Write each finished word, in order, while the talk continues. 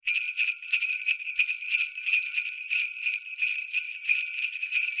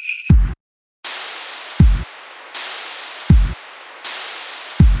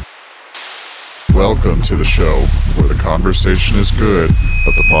Welcome to the show where the conversation is good,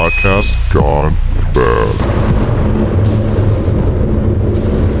 but the podcast gone bad.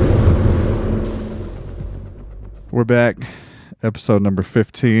 We're back. Episode number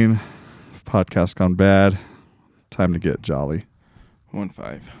 15. Podcast gone bad. Time to get jolly.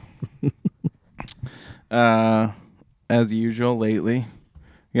 1-5. As usual lately,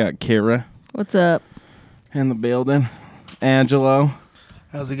 we got Kira What's up? in the building. Angelo.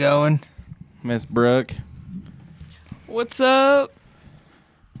 How's it going? Miss Brooke. What's up?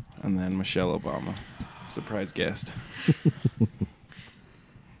 And then Michelle Obama. Surprise guest.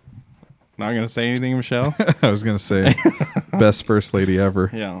 Not going to say anything, Michelle? I was going to say, best first lady ever.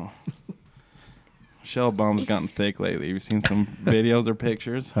 Yeah. Michelle Obama's gotten thick lately. You've seen some videos or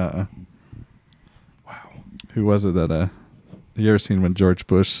pictures? Wow. Wow. Who was it that, you ever seen when George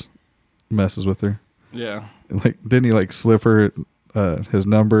Bush messes with her? Yeah. Like, didn't he like slip her his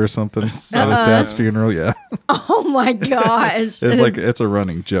number or something at his dad's funeral? Yeah. Oh my gosh. It's like, it's a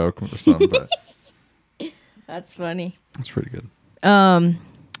running joke or something, but That's funny. it's pretty good.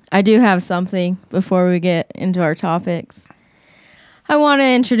 I do have something before we get into our topics. I want to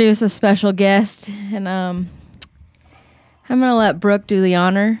introduce a special guest, and I'm going to let Brooke do the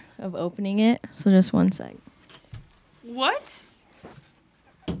honor of opening it. So just one sec. What?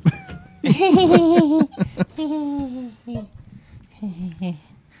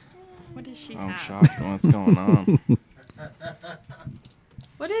 What does she I'm have? shocked at what's going on.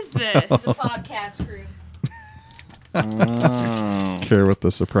 What is this? Podcast crew. Oh. Care what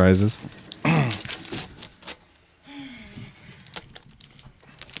the surprise is. I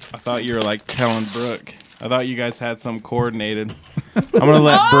thought you were like telling Brooke. I thought you guys had some coordinated. I'm going to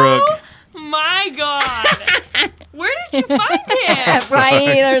let Brooke. My God. Where did you find it?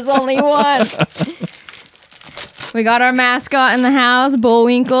 Right, there's only one. We got our mascot in the house,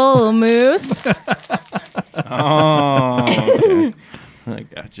 Bullwinkle, little moose. Oh, okay. I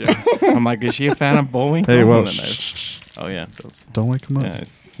gotcha. I'm like, is she a fan of bowling? Hey, well, shh. Oh, yeah. Those, Don't wake him up. yeah,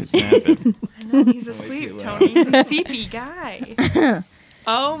 he's napping. No, he's asleep, Tony. He's a sleepy guy.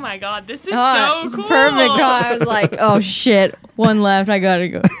 Oh my God, this is so it's cool. Perfect. I was like, oh shit, one left. I gotta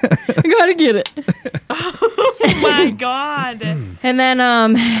go. I gotta get it. Oh my God. And then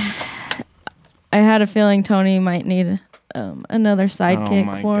I had a feeling Tony might need another sidekick Oh,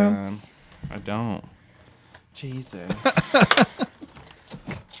 my for him. God. I don't. Jesus.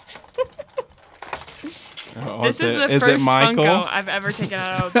 Oh, This is the it first Michael? Funko I've ever taken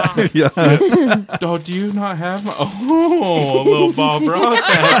out of a box. Yeah. Oh, do you not have my... Oh, a little Bob Ross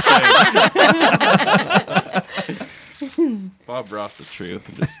action. Bob Ross, the truth.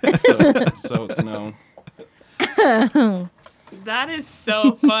 Just so it's known. That is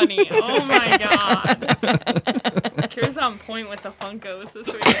so funny. Oh my God. Kira's on point with the Funkos this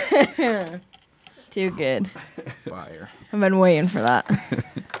week. Too good. Fire. I've been waiting for that.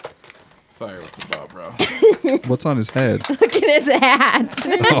 Fire with the Bob Ross. What's on his head? Look at his hat. for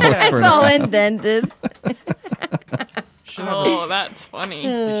It's all indented. Oh, that's funny. He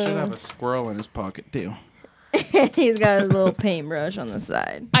should have a squirrel in his pocket, too. He's got his little paintbrush on the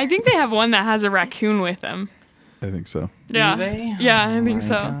side. I think they have one that has a raccoon with him. I think so. Yeah. Do they? Yeah, I Oh think my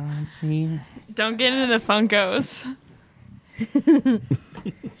so. God, see? Don't get into the Funkos.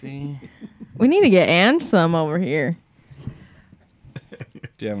 See? We need to get Ange some over here.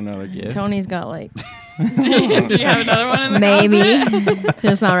 Do you have another gift? Tony's got like Do you have another one in the maybe, closet?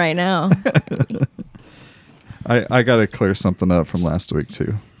 just not right now. I got to clear something up from last week,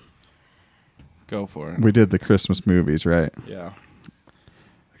 too. Go for it. We did the Christmas movies, right? Yeah.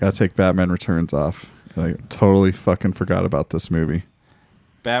 I got to take Batman Returns off. And I totally fucking forgot about this movie.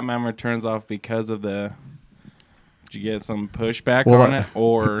 Batman Returns off because of the... Did you get some pushback Well, on it?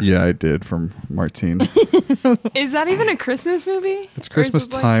 Or... Yeah, I did from Martine. Is that even a Christmas movie? It's Or is Christmas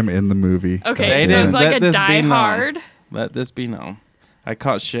this like- time in the movie. Okay, They so it's didn't like let a this be Die known. Hard. Let this be known. I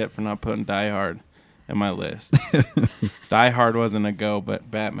caught shit for not putting Die Hard in my list. Die Hard wasn't a go, but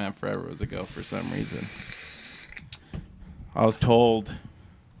Batman Forever was a go for some reason. I was told...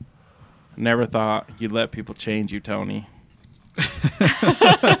 Never thought you'd let people change you, Tony.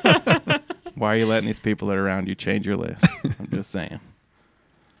 Why are you letting these people that are around you change your list? I'm just saying.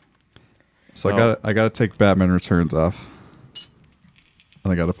 So I got to take Batman Returns off.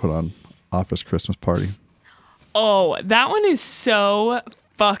 And I got to put on Office Christmas Party. Oh, that one is so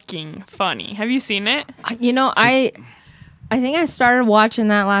fucking funny. Have you seen it? You know, I think I started watching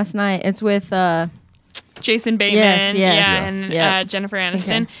that last night. It's with Jason Bateman, Yes, yeah, and yeah. Jennifer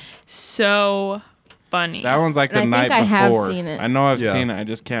Aniston. Okay. So funny. That one's like the And I night think I have before. seen it. I know I've Yeah. seen it. I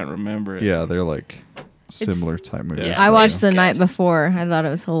just can't remember it. Yeah, they're like similar type movies. Yeah. I watched It's the good. night before. I thought it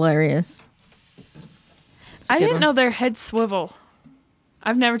was hilarious. I didn't know their heads swivel.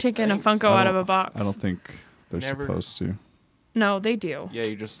 I've never taken a Funko out of a box. I don't think they're Never. supposed to. No, they do. Yeah,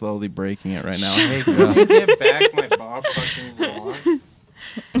 you're just slowly breaking it right now. Hey, can you get back my Bob fucking Ross?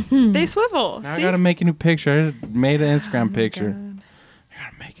 They swivel. Now See? I gotta make a new picture. I just made an Instagram picture. God. I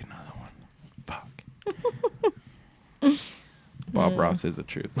gotta make another one. Fuck. Bob Ross is the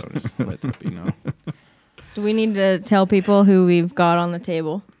truth, though. Just let that be known. Do we need to tell people who we've got on the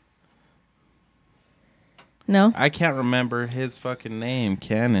table? No? I can't remember his fucking name.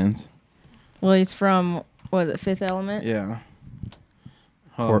 Cannons. Well, he's from, what is it, Fifth Element? Yeah.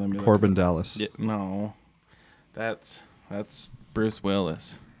 Hold on, let me look. Corbin Dallas. Yeah, no, that's Bruce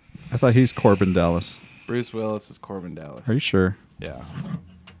Willis. I thought he's Corbin Dallas. Bruce Willis is Corbin Dallas. Are you sure? Yeah.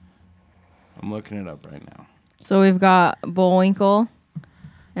 I'm looking it up right now. So we've got Bullwinkle,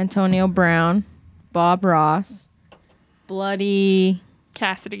 Antonio Brown, Bob Ross, Bloody,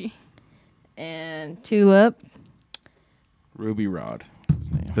 Cassidy. and Tulip, Ruby Rod. What's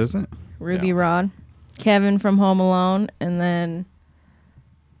his name? Isn't it? Ruby Yeah. Rod, Kevin from Home Alone, and then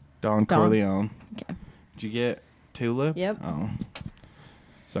Don Don. Corleone. Okay. Did you get Tulip? Yep. Oh.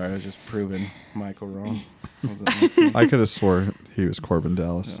 Sorry, I was just proving Michael wrong. Wasn't listening. I could have swore he was Corbin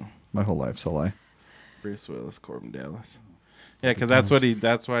Dallas. No. My whole life's a lie. Bruce Willis, Corbin Dallas. Yeah, because that's why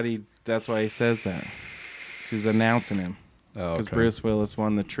he says that. She's announcing him. Oh, Because Bruce Willis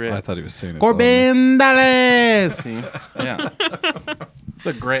won the trip. I thought he was saying it. Corbin Dallas. See? Yeah. It's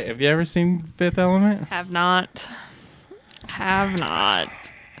a great. Have you ever seen Fifth Element? Have not. Have not.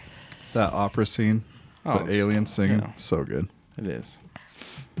 That opera scene, Oh, the alien singing, yeah. so good. It is.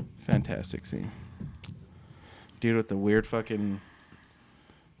 Fantastic scene. Dude with the weird fucking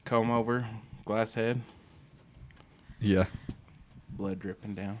comb over, glass head, Yeah, blood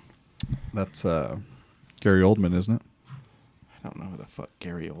dripping down. that's Gary Oldman, isn't it? I don't know who the fuck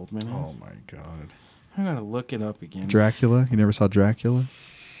Gary Oldman is. Oh my God. I gotta look it up again. Dracula. You never saw Dracula?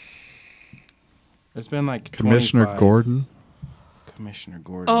 It's been like Commissioner 25. Gordon. Commissioner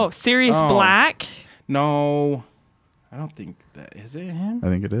Gordon. Oh, Sirius Oh. Black? No, I don't think that is it. Him? I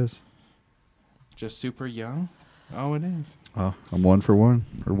think it is. Just super young. Oh, it is. Oh, I'm 1 for 1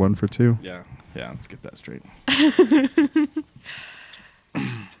 or 1 for 2. Yeah. Let's get that straight.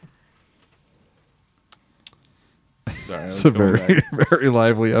 Sorry, It's a very, very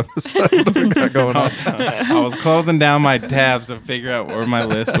lively episode we got going on. I was closing down my tabs to figure out where my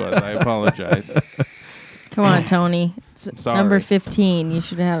list was. I apologize. Come on, Tony. Sorry. Number 15. You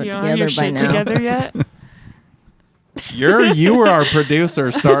should have it You don't have your together by shit now. together yet? You were our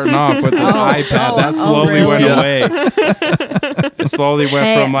producer starting off with the iPad. That slowly went really? away. It slowly went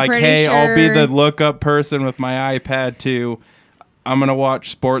Hey, from like, pretty hey, I'll be sure- the lookup person with my iPad to I'm going to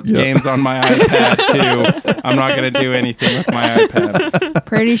watch sports Yep. games on my iPad to I'm not going to do anything with my iPad.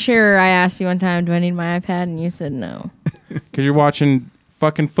 Pretty sure I asked you one time, do I need my iPad? And you said no. Because you're watching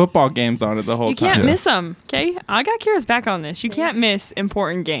fucking football games on it the whole You time. can't miss them, okay? I got Kira's back on this. You can't miss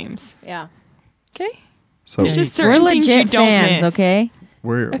important games, Yeah. okay? So It's just We're certain things you legit don't fans, miss. okay?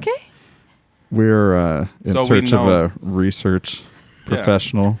 we're Okay? in So we search of know. a research Yeah.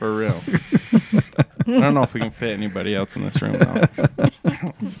 professional. For real. I don't know if we can fit anybody else in this room, though.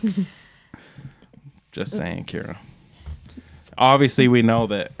 Just saying, Kira. Obviously, we know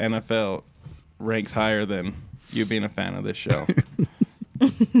that NFL ranks higher than you being a fan of this show.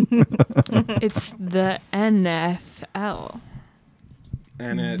 It's the NFL.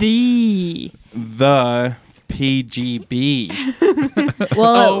 And it's The the PGB.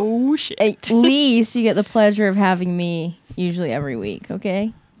 Well, oh shit. at least you get the pleasure of having me usually every week,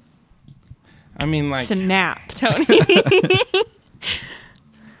 okay? I mean, like, Snap, Tony.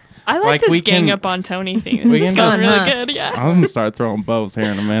 I like Like, this we gang can- up on Tony thing. we This is can going just- really Huh? good, yeah. I'm going to start throwing bows here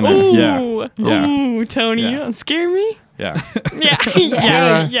in a minute. Ooh, Yeah. ooh, Tony, Yeah. you don't scare me. Yeah. Yeah,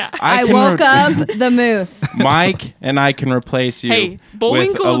 Kira, yeah. I can woke up the moose. Mike and I can replace you Hey, with a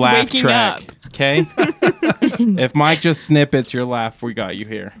Bullwinkle's laugh waking track. up. Okay? If Mike just snippets your laugh, we got you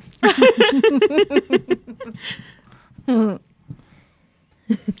here.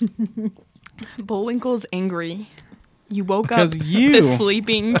 Bullwinkle's angry. You woke up Because you- the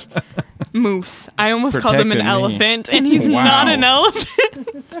sleeping moose. I almost called him an Protecting me. elephant, and he's Wow. not an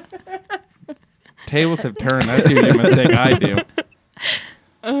elephant. Tables have turned. That's usually a mistake I do.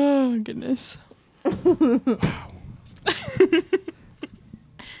 Oh, goodness.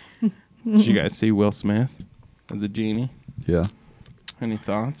 Did you guys see Will Smith as a genie? Yeah. Any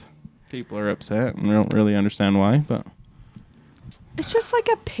thoughts? People are upset and don't really understand why, but It's just like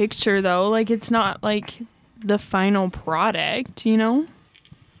a picture, though. Like, it's not like the final product, you know?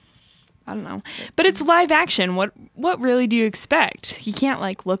 I don't know. But it's live action. What really do you expect? He can't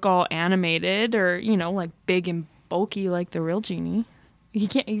like look all animated or, you know, like big and bulky like the real genie. He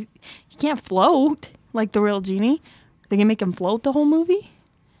can't float like the real genie. They can make him float the whole movie?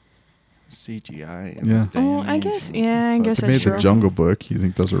 CGI. In Yeah. this day Oh, and I age. guess. Yeah, I guess They that's made true. the Jungle Book. You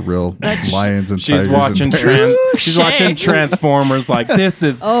think those are real lions and She's tigers watching and bears? she's watching Transformers like this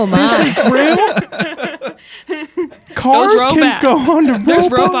is Oh my! this is real. Cars Those can robots. go under There's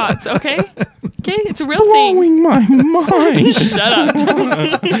robots, okay? Okay, it's a real thing. blowing my mind. Shut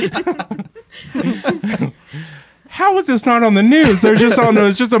up. How is this not on the news? They're just on.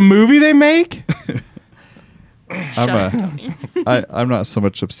 It's just a movie they make. I'm not so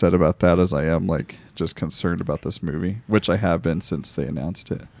much upset about that as I am like just concerned about this movie, which I have been since they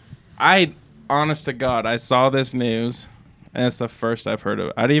announced it. Honest to God, I saw this news, and it's the first I've heard of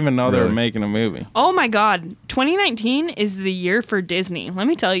it. I didn't even know they were Really? making a movie. Oh my God, 2019 is the year for Disney. Let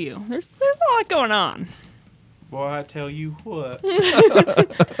me tell you, there's a lot going on. Boy, I tell you what. There's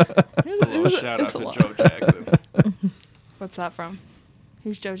A little shout out it's a to lot. Joe Jackson. What's that from?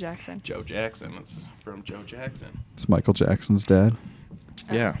 Who's Joe Jackson? Joe Jackson. It's from Joe Jackson. It's Michael Jackson's dad.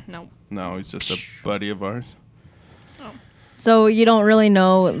 Yeah. No. No, he's just a buddy of ours. So you don't really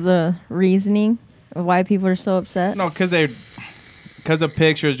know the reasoning of why people are so upset? No, because the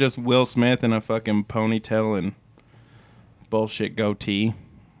picture is just Will Smith in a fucking ponytail and bullshit goatee.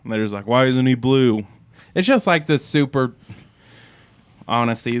 And they're just like, why isn't he blue? It's just like the super.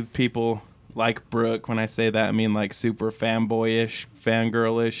 Honestly, people like Brooke. When I say that, I mean like super fanboyish,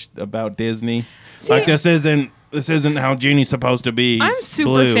 fangirlish about Disney. See, like this isn't how Genie's supposed to be. I'm He's super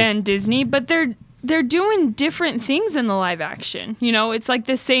blue. fan Disney, but they're doing different things in the live action. You know, it's like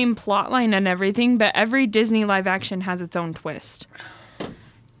the same plot line and everything, but every Disney live action has its own twist.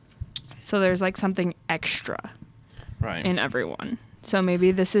 So there's like something extra Right. in everyone. So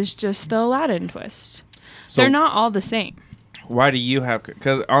maybe this is just the Aladdin twist. So They're not all the same. why do you have?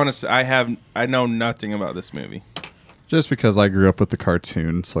 Because honestly, I know nothing about this movie. Just because I grew up with the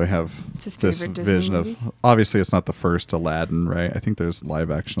cartoon, so I have It's his this favorite Disney vision movie. of. Obviously, it's not the first Aladdin, right? I think there's live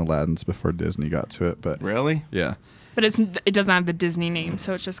action Aladdins before Disney got to it, but Really? yeah. But it doesn't have the Disney name,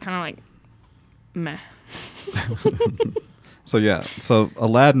 so it's just kind of like meh. So yeah, so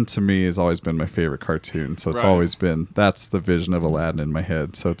Aladdin to me has always been my favorite cartoon. So it's Right. always been that's the vision of Aladdin in my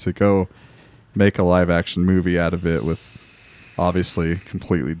head. So to go make a live action movie out of it with obviously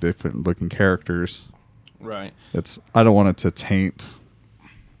completely different looking characters, Right. I don't want it to taint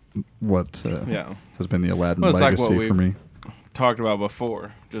what Yeah. has been the Aladdin Well, it's like what legacy for me. Talked about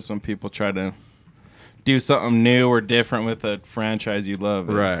before. Just when people try to do something new or different with a franchise you love,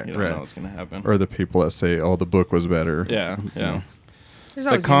 Right, you don't right. know what's gonna happen. Or the people that say, "Oh, the book was better." Yeah, yeah. There's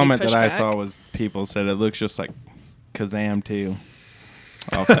The always gonna be comment that I pushback. saw was people said it looks just like Kazam too.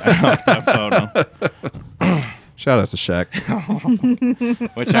 Off that photo, Shout out to Shaq.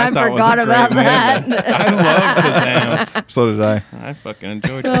 which I I thought forgot was a about great that. movie. I love Kazam. So did I. I fucking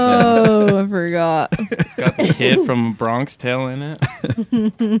enjoyed Kazam. Oh, I forgot. It's got the kid from Bronx Tale in it.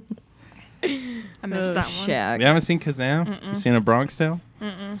 I missed that one. Shaq. You haven't seen Kazam? You seen a Bronx Tale?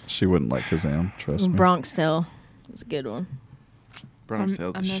 She wouldn't like Kazam. Trust me. Bronx Tale was a good one. Bronx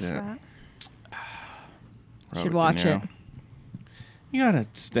Tale's I the missed shit. that. Should Robert watch De it. Niro. You gotta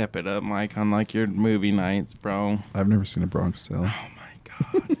step it up, Mike, on like your movie nights, bro. I've never seen a Bronx Tale. Oh my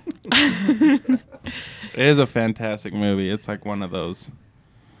god. It is a fantastic movie. It's like one of those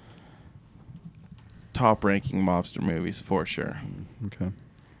top ranking mobster movies for sure. Okay.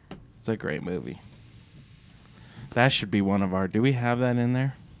 It's a great movie. That should be one of our. Do we have that in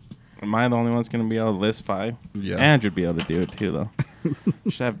there? Am I the only one that's going to be able to list 5? Yeah. Andrew would be able to do it too, though.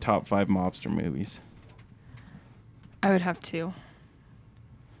 Should have top 5 mobster movies. I would have to.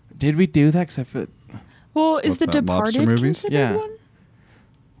 Did we do that? 'Cause I feel, Well, is What's The that, mobster Departed movies? considered Yeah. one?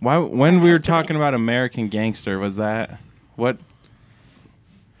 why? When we were have to talking see. about American Gangster, was that what?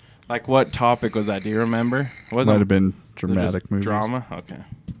 Like what topic was that? Do you remember? It Might have been was it dramatic just movies. Drama. Okay.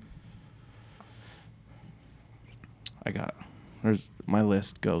 My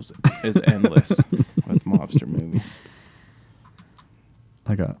list is endless with mobster movies.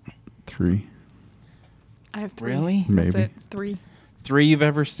 I got 3. I have 3. Really? That's Maybe. it. 3. 3 you've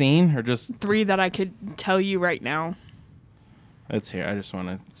ever seen, or just 3 that I could tell you right now. it's here? I just want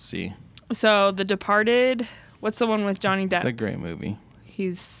to see. So, The Departed. What's the one with Johnny It's a Depp? great movie.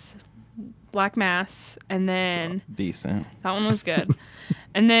 He's Black Mass, and then Decent. that one was good.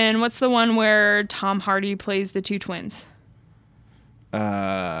 And then what's the one where Tom Hardy plays the 2 twins?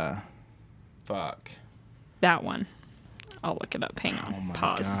 Fuck. That one. I'll look it up. Hang on. Oh my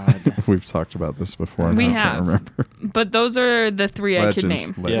Pause. god. We've talked about this before. And We I have. can't remember. But those are the three I could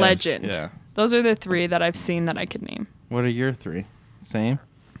name. Legend. Yeah. Those are the three that I've seen that I could name. What are your three? Same?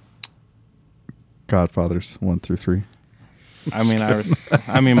 Godfathers 1 through 3. I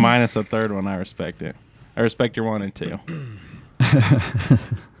mean, minus a third one. I respect it. I respect your 1 and 2.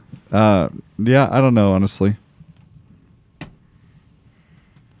 Yeah, I don't know, honestly.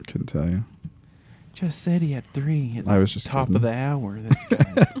 Couldn't tell you. Just said he had 3. At I was just top kidding. of the hour. This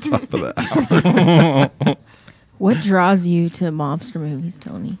guy. Top of the hour. What draws you to mobster movies,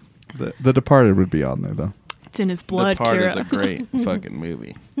 Tony? The Departed would be on there, though. It's in his blood, Departed's Kira. a great fucking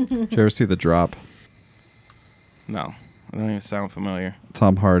movie. Did you ever see The Drop? No, I don't even sound familiar.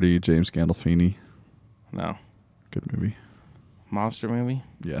 Tom Hardy, James Gandolfini. No, Good movie. mobster movie.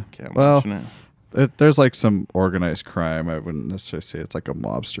 Yeah. Okay, I'm Well, watching it. there's like some organized crime. I wouldn't necessarily say it's like a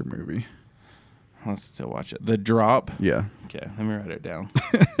mobster movie. Let's still watch it. The Drop. Yeah. Okay, let me write it down.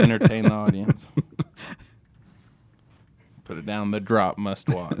 Entertain the audience. Put it down. The Drop must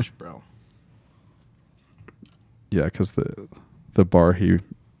watch, bro. Yeah, because the bar he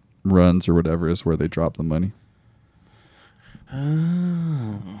runs or whatever is where they drop the money.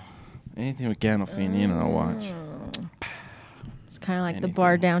 Oh. Anything with Gandolfini, I'll watch. It's kind of like Anything. the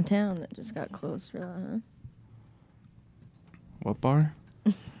bar downtown that just got closed for that, huh? What bar?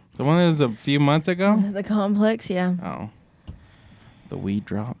 The one that was a few months ago? The complex, yeah. Oh. The weed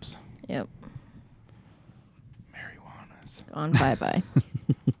drops. Yep. Marijuana's. Gone bye-bye.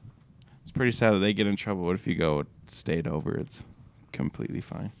 It's pretty sad that they get in trouble. What if you go state over? It's completely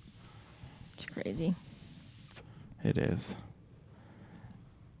fine. It's crazy. It is.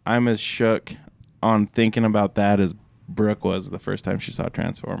 I'm as shook on thinking about that as Brooke was the first time she saw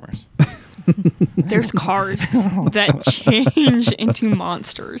Transformers. There's cars that change into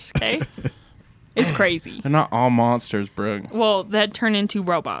monsters, okay? It's crazy. They're not all monsters, Brooke. Well, that turn into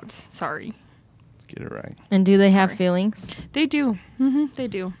robots. Sorry. Let's get it right. And do they have Sorry. feelings? They do. They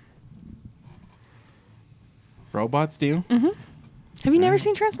do. Robots do? Have you never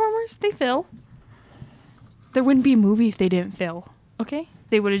seen Transformers? They feel. There wouldn't be a movie if they didn't feel. Okay?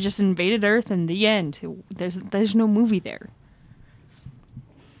 They would have just invaded Earth and the end. There's no movie there.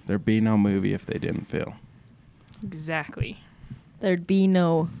 There'd be no movie if they didn't feel. Exactly. There'd be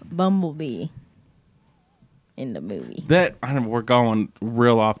no Bumblebee in the movie. We're going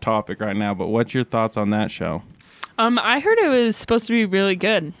real off topic right now, but what's your thoughts on that show? I heard it was supposed to be really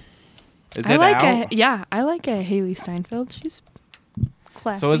good. Is I it like out? I like a Haley Steinfeld. She's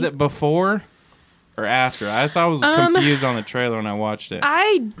classy. So is it before or after? I was confused on the trailer when I watched it.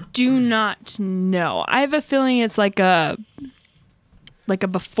 I do not know. I have a feeling it's like a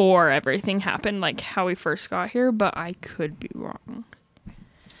before everything happened, like how we first got here, but I could be wrong.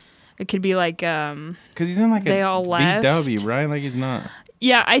 It could be like Because he's in like they a all left. VW, right? Like he's not.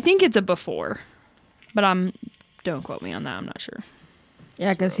 Yeah, I think it's a before. But don't quote me on that, I'm not sure.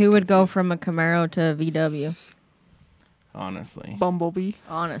 Yeah, because who would go from a Camaro to a VW? Honestly. Bumblebee.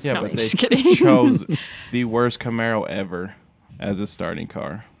 Honestly. Yeah, No, but they just kidding. chose the worst Camaro ever as a starting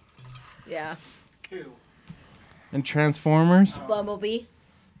car. Yeah. And Transformers, Bumblebee.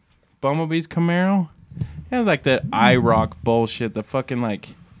 Bumblebee's Camaro, yeah, like that IROC bullshit, the fucking like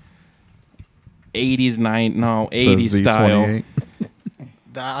 80s The style. Z28.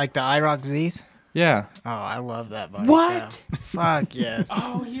 Like the IROC Z's? Yeah. Oh, I love that body What? style. Fuck yes.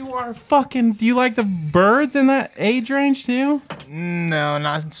 Oh, you are fucking. Do you like the birds in that age range too? No,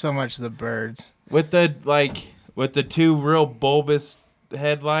 not so much the birds. With the two real bulbous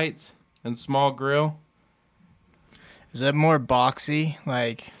headlights and small grill. Is that more boxy?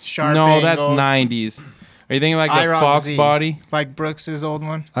 Like sharp No, angles? that's 90s. Are you thinking like the IROC Fox Z. body? Like Brooks's old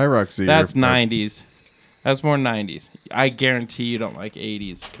one? IROC Z. That's or- 90s. That's more 90s. I guarantee you don't like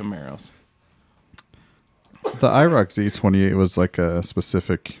 80s Camaros. The IROC Z28 was like a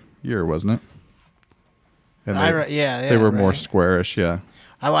specific year, wasn't it? And they were more right. squarish, yeah.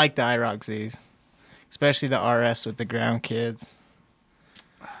 I like the IROC Z's. Especially the RS with the ground kids.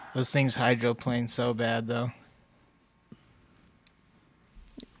 Those things hydroplane so bad though.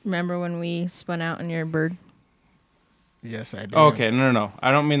 Remember when we spun out in your bird? Yes, I do. Okay, no.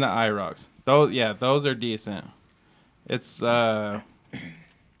 I don't mean the IROCs. Those are decent. It's I'm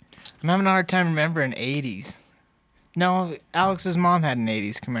having a hard time remembering 80s. No, Alex's mom had an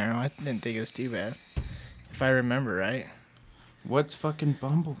 80s Camaro. I didn't think it was too bad. If I remember right. what's fucking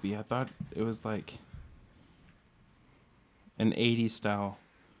Bumblebee? I thought it was like an 80s style.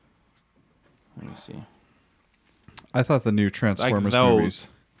 Let me see. I thought the new Transformers those. movies.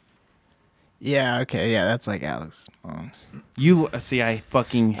 Yeah, okay, yeah, that's like Alex's mom's. You see, I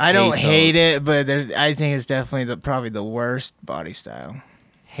fucking. I don't hate those. it, but I think it's definitely probably the worst body style.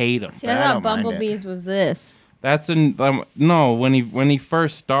 Hate them. See, But I I thought don't mind it. Bumblebee's was this. That's in no when he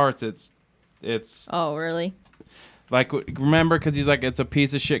first starts it's Oh, really? like remember because he's like it's a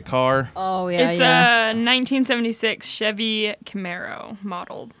piece of shit car. Oh, yeah, It's yeah. a 1976 Chevy Camaro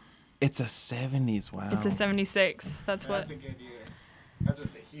modeled. It's a 70s. Wow. It's a 76. That's what. That's a good year. That's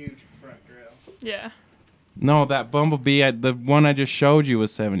with the huge front grill. Yeah. No, that Bumblebee, the one I just showed you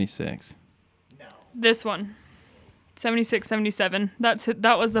was 76. No. This one. 76, 77.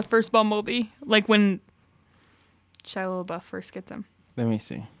 That was the first Bumblebee. Like when Shia LaBeouf first gets him. Let me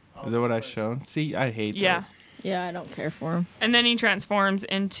see. Is that what I showed? See, I hate Yeah. those. Yeah, I don't care for him. And then he transforms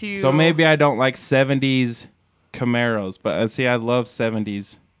into. So maybe I don't like 70s Camaros, but see, I love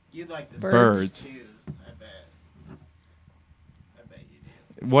 70s. You'd like the Birds. 62s, I bet. I bet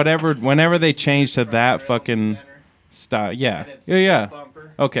you do. Whenever they change to Front that grill, fucking center, style, yeah, and it's yeah.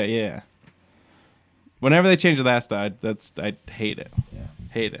 bumper. Okay, yeah. Whenever they change to that style, I hate it. Yeah.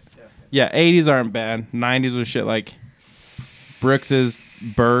 Hate it. Definitely. Yeah, 80s aren't bad. 90s was shit like Brooks's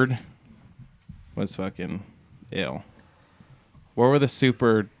Bird was fucking ill. What were the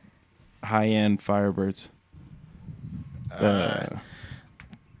super high-end Firebirds?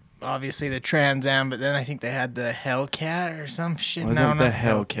 Obviously the Trans Am, but then I think they had the Hellcat or some shit. Wasn't no, the not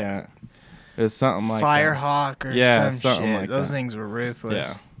Hellcat? It was something like that. Firehawk or Yeah, some something shit. like Those that. things were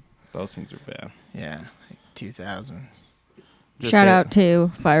ruthless. Those things are bad. Yeah. 2000s. Just Shout a- out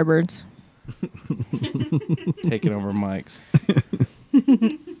to Firebirds. taking over mics.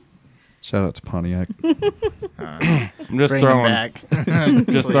 Shout out to Pontiac. I'm just Bring 'em throwing back. just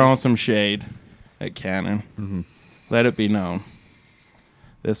Please. throwing some shade at Canon. Mhm. Let it be known.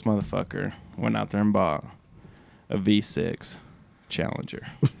 This motherfucker went out there and bought a V6 Challenger.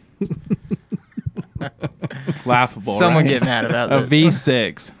 Laughable. Someone right? get mad about a this.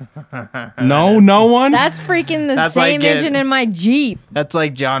 V6. No one. That's freaking the That's like same getting- engine in my Jeep. That's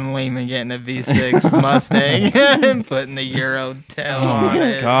like John Lehman getting a V6 Mustang and putting the Euro tail on my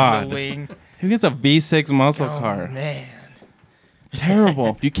it, God. the wing. Who gets a V6 muscle Oh, car? man. Terrible.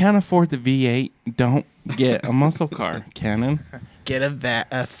 If you can't afford the V8, don't get a muscle car, Canon. Get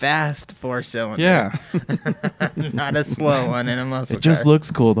a fast 4-cylinder. Yeah. Not a slow one in a muscle It just car. looks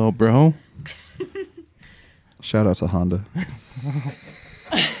cool though, bro. Shout out to Honda.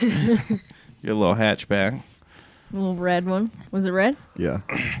 Your little hatchback. Little red one. Was it red? Yeah.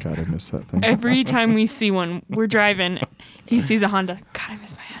 God, I miss that thing. Every time we see one, we're driving. He sees a Honda. God, I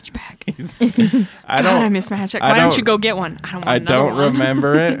miss my hatchback. I God, don't I miss my hatchback. I Why don't don't- you go get one? I don't want I another don't one.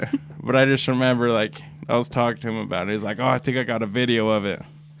 remember it, but I just remember like I was talking to him about it. He's like, "Oh, I think I got a video of it."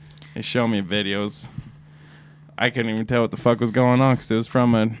 He showed me videos. I couldn't even tell what the fuck was going on because it was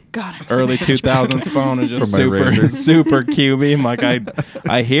from an God, I miss early my hatchback. 2000s phone and just From my super Razor. super cubey. I'm like,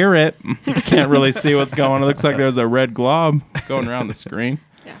 I hear it. Can't really see what's going on. It looks like there's a red glob going around the screen.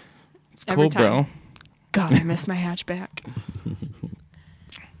 Yeah. It's Every cool, bro. time. God, I miss my hatchback.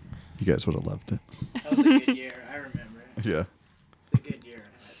 You guys would have loved it. That was a good year. I remember it. Yeah. It's a good year.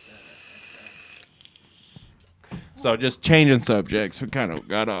 So just changing subjects. We kind of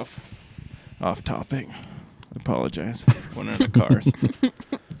got off topic. I apologize. Went in the cars.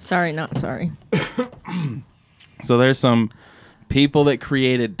 Sorry, not sorry. So there's some people that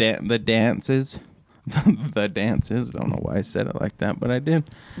created the dances. The dances. Don't know why I said it like that, but I did.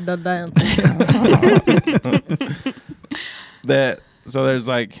 The damn. So there's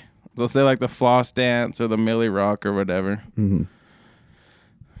like, so say like the floss dance or the Millie Rock or whatever. Mm-hmm.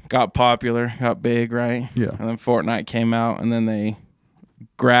 Got popular, got big, right? Yeah. And then Fortnite came out, and then they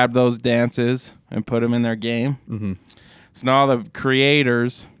grabbed those dances and put them in their game. Mm-hmm. So now the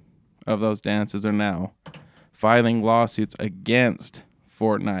creators of those dances are now filing lawsuits against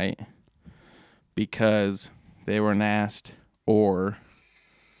Fortnite because they were asked or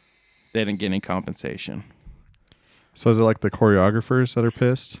they didn't get any compensation. So is it like the choreographers that are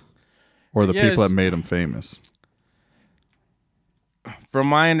pissed, or the Yeah, people that it's- made them famous? From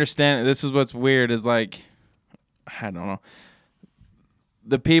my understanding, this is what's weird is like, I don't know.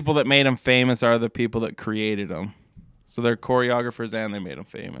 The people that made them famous are the people that created them. So they're choreographers and they made them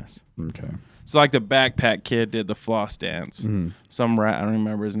famous. Okay. So like the Backpack Kid did the floss dance. Mm-hmm. Some I don't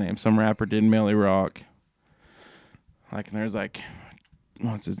remember his name. Some rapper did Millie Rock. Like and there's like,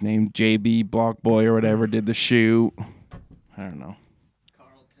 what's his name? JB Block Boy or whatever did the shoot. I don't know.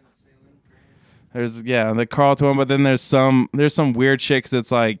 There's the Carlton one, but then there's some weird shit 'cause it's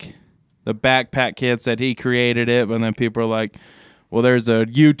like the Backpack Kid said he created it, but then people are like, well, there's a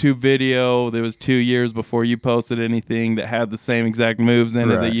YouTube video that was 2 years before you posted anything that had the same exact moves in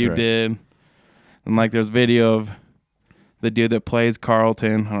it that Right, you right. did. And like there's video of the dude that plays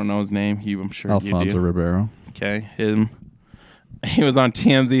Carlton. I don't know his name. I'm sure you Alfonso do. Ribeiro. Okay, him. he was on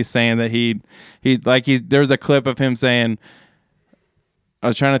TMZ saying that there's a clip of him saying, I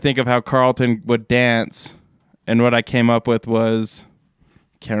was trying to think of how Carlton would dance, and what I came up with was,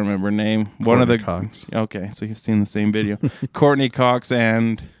 can't remember her name. One of the Cox. Okay, so you've seen the same video. Courtney Cox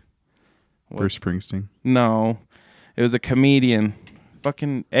and Bruce Springsteen. No, it was a comedian.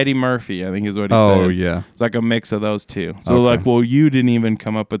 Fucking Eddie Murphy, I think is what he said. Oh, yeah. It's like a mix of those two. So Okay. like, well, you didn't even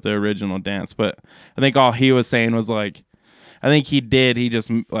come up with the original dance, but I think all he was saying was like, I think he did. He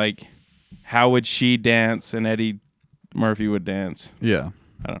just like, how would she dance and Eddie Murphy would dance? Yeah.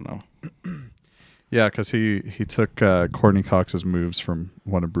 I don't know. Yeah, because he took Courtney Cox's moves from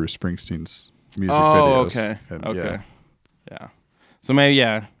one of Bruce Springsteen's music Oh, videos. okay. And, Okay. Yeah. So maybe,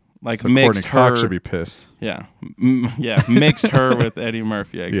 yeah. Like So mixed Courtney her. Cox should be pissed. Yeah. Yeah. Mixed her with Eddie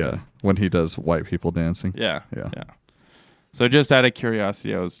Murphy, I guess. Yeah, when he does white people dancing. Yeah. Yeah. Yeah. So just out of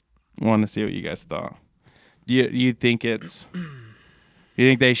curiosity, I was wanting to see what you guys thought. Do you think it's? You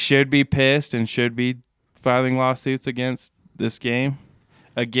think they should be pissed and should be filing lawsuits against this game?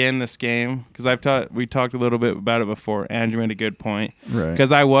 This game, because we talked a little bit about it before. Andrew made a good point. Right.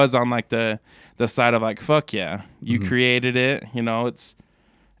 Because I was on like the side of like, fuck yeah, you created it. You know, it's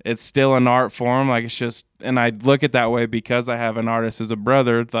still an art form. Like it's just, and I look at that way because I have an artist as a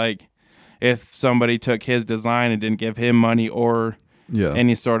brother. Like if somebody took his design and didn't give him money or Yeah.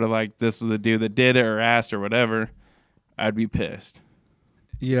 any sort of like, this is the dude that did it or asked or whatever, I'd be pissed.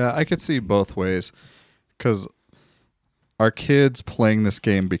 Yeah, I could see both ways. Because are kids playing this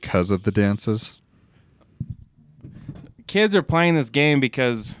game because of the dances? Kids are playing this game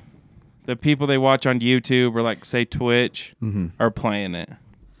because the people they watch on YouTube or like say Twitch are playing it.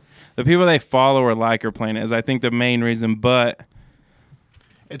 The people they follow or like are playing it is I think the main reason, but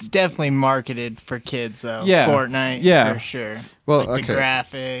It's definitely marketed for kids, though. Yeah. Fortnite, Yeah. for sure. Well, like the okay.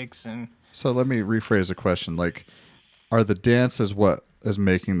 graphics and So let me rephrase the question. Like, are the dances what is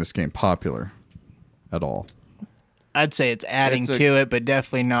making this game popular at all? I'd say it's adding It's a- to it, but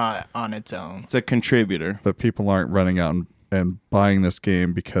definitely not on its own. it's a contributor. But people aren't running out and buying this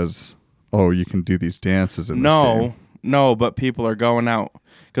game because, oh, you can do these dances in this game. No, but people are going out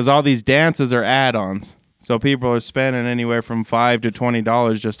because all these dances are add-ons. So people are spending anywhere from $5 to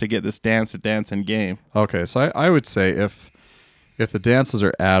 $20 just to get this dance in game. Okay, so I would say if the dances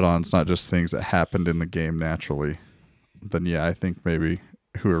are add-ons, not just things that happened in the game naturally, then yeah, I think maybe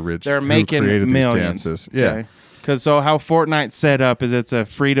They're making created millions. these dances. Yeah. Because so how Fortnite's set up is it's a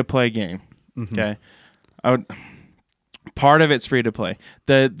free-to-play game. Okay. Part of it's free-to-play.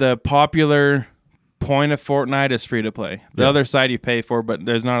 The popular point of Fortnite is free-to-play. The Yeah. other side you pay for, but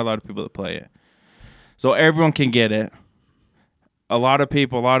there's not a lot of people that play it. So everyone can get it. A lot of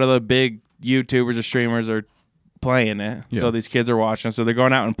the big YouTubers or streamers are playing it. Yeah. So these kids are watching. So they're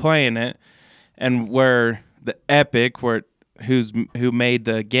going out and playing it. And where the Epic, who made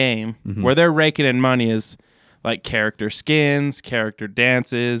the game, where they're raking in money is like character skins, character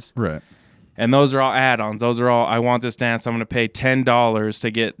dances, Right. and those are all add-ons. Those are all, I want this dance, I'm going to pay $10 to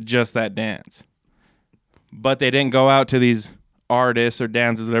get just that dance. But they didn't go out to these artists or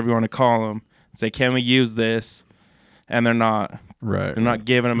dancers, whatever you want to call them, and say, can we use this? And they're not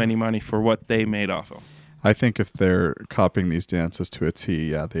giving them any money for what they made off of. I think if they're copying these dances to a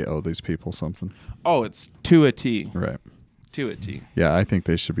T, yeah, they owe these people something. Oh, it's to a T. Right. To a T. Yeah, I think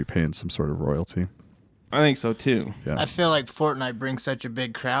they should be paying some sort of royalty. I think so too. Yeah. I feel like Fortnite brings such a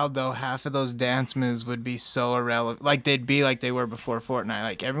big crowd, though. Half of those dance moves would be so irrelevant. Like, they'd be like they were before Fortnite.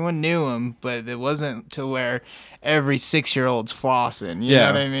 Like, everyone knew them, but it wasn't to where every 6-year-old's flossing. You know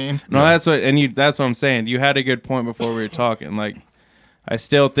what I mean? No, that's what what I'm saying. You had a good point before we were talking. Like, I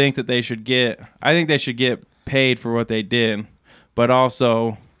still think that they should get paid for what they did, but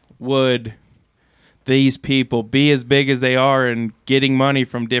also would these people be as big as they are and getting money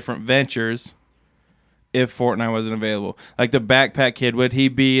from different ventures if Fortnite wasn't available? Like the Backpack Kid, would he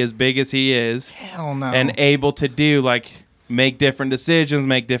be as big as he is Hell no. and able to do like make different decisions,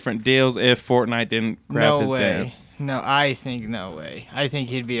 make different deals if Fortnite didn't grab no his way. dance? No, I think no way. I think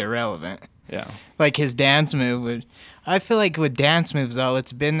he'd be irrelevant. Yeah. Like, his dance move would... I feel like with dance moves, though,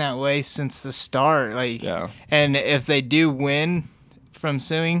 it's been that way since the start. Like, Yeah. And if they do win from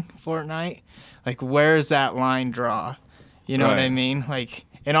suing Fortnite, like, where's that line draw? You know what I Right. mean? Like,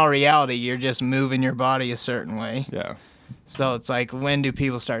 in all reality, you're just moving your body a certain way. Yeah. So it's like, when do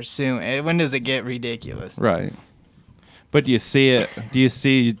people start suing? When does it get ridiculous? Right. But do you see it? Do you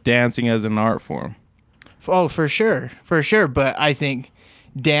see dancing as an art form? Oh, for sure. For sure. But I think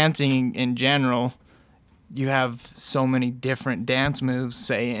dancing in general, you have so many different dance moves,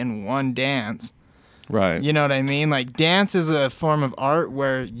 say, in one dance. Right. You know what I mean? Like, dance is a form of art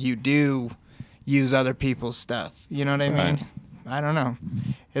where you do use other people's stuff. You know what I mean? Right. I don't know.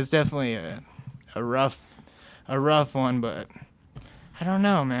 It's definitely a rough one, but I don't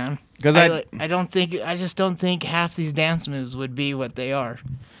know, man. Because I just don't think half these dance moves would be what they are.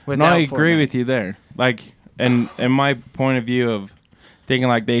 No, I agree Fortnite. with you there. Like, and my point of view of thinking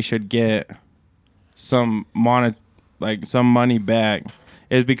like they should get some money back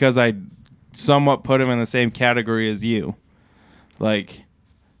is because I somewhat put them in the same category as you. Like,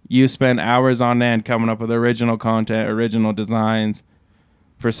 you spend hours on end coming up with original content, original designs.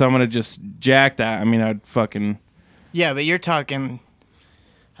 For someone to just jack that, I mean, I'd fucking... Yeah, but you're talking...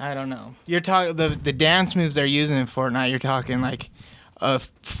 I don't know. You're talking... The dance moves they're using in Fortnite, you're talking like a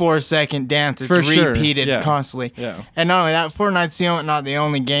 4-second dance. It's For sure, repeated yeah. constantly. Yeah. And not only that, Fortnite's not the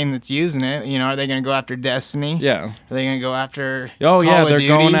only game that's using it. You know, are they going to go after Destiny? Yeah. Are they going to go after Oh, Call yeah, of they're Duty?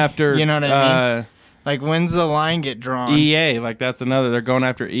 going after... You know what I mean? Like, when's the line get drawn? EA, like, that's another... They're going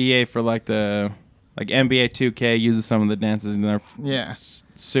after EA for, like, the... Like, NBA 2K uses some of the dances, and they're Yeah.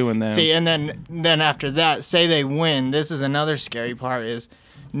 suing them. See, and then after that, say they win. This is another scary part is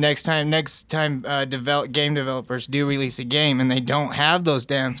next time game developers do release a game and they don't have those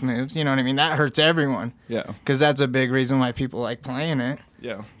dance moves, you know what I mean? That hurts everyone. Yeah. Because that's a big reason why people like playing it.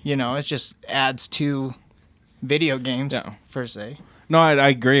 Yeah. You know, it just adds to video games, Yeah. per se. No, I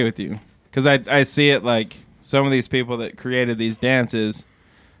agree with you. Because I see it like some of these people that created these dances,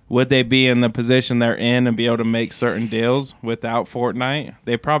 would they be in the position they're in and be able to make certain deals without Fortnite?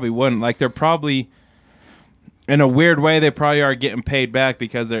 They probably wouldn't. Like, they're probably, in a weird way, they probably are getting paid back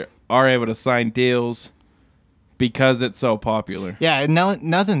because they are able to sign deals because it's so popular. Yeah,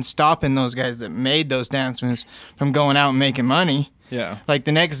 nothing's stopping those guys that made those dance moves from going out and making money. Yeah. Like,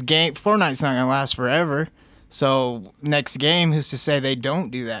 the next game, Fortnite's not going to last forever. So, next game, who's to say they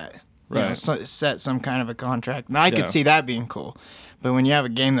don't do that? You know, Right. set some kind of a contract. And I Yeah. could see that being cool. But when you have a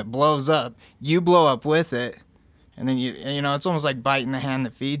game that blows up, you blow up with it. And then, it's almost like biting the hand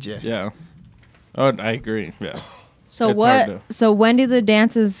that feeds you. Yeah. Oh, I agree. Yeah. So It's hard what? So when do the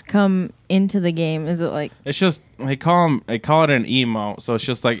dances come into the game? Is it like It's just, they call it an emote. So it's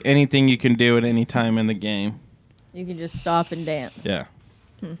just like anything you can do at any time in the game. you can just stop and dance? Yeah.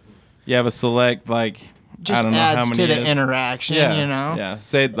 You have a select, like, Just I don't know how adds many to it the is. interaction, Yeah. you know? Yeah.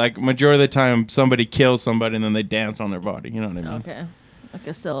 Say, like, majority of the time, somebody kills somebody and then they dance on their body. You know what I mean? Okay. Like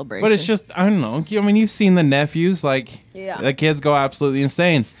a celebration. But it's just, I don't know. I mean, you've seen the nephews. Like, Yeah. the kids go absolutely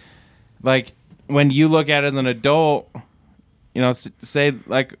insane. Like, when you look at it as an adult, you know, say,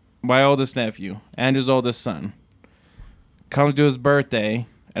 like, my oldest nephew, Andrew's oldest son, comes to his birthday,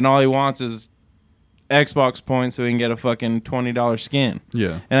 and all he wants is Xbox points so he can get a fucking $20 skin.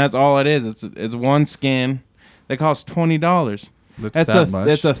 Yeah. And that's all it is. It's one skin that costs $20. That's that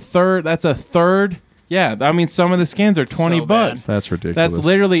much? That's a third. Yeah, I mean, some of the skins are 20 So bucks. bad. That's ridiculous. That's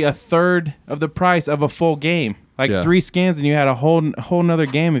literally a third of the price of a full game. Like Yeah. 3 skins, and you had a whole nother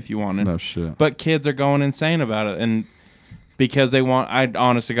game if you wanted. No shit. But kids are going insane about it, and because they want. I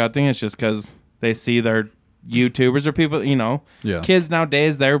honestly got think it's just because they see their YouTubers or people. You know, Yeah. kids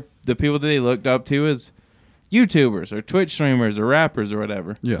nowadays, they're the people that they looked up to as YouTubers or Twitch streamers or rappers or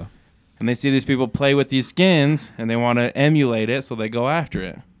whatever. Yeah. And they see these people play with these skins, and they want to emulate it, so they go after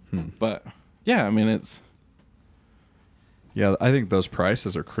it. But yeah, I mean, it's Yeah, I think those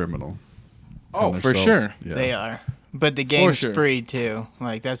prices are criminal. oh in for themselves. sure. Yeah. They are. But the game's sure. free, too.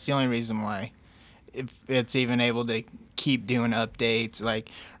 Like, that's the only reason why. If it's even able to keep doing updates. Like,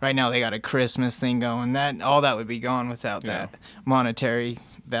 right now they got a Christmas thing going. All that would be gone without Yeah. that monetary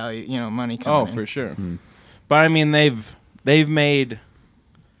value, money coming Oh, in. for sure. But I mean, they've made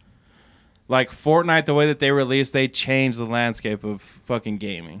like Fortnite the way that they released. They changed the landscape of fucking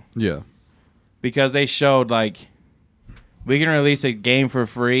gaming Yeah. because they showed like we can release a game for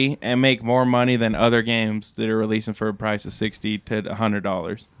free and make more money than other games that are releasing for a price of $60 to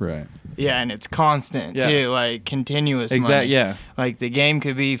 $100. Right. Yeah, and it's constant, Yeah. too. Like, continuous money. Exactly. Yeah. Like, the game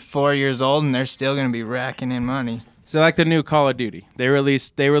could be 4 years old, and they're still going to be racking in money. So like the new Call of Duty, they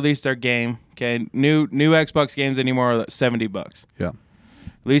released their game. Okay, new Xbox games anymore are $70. Yeah.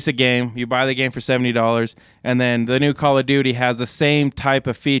 Release a game, you buy the game for $70, and then the new Call of Duty has the same type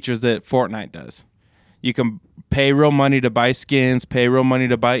of features that Fortnite does. You can pay real money to buy skins, pay real money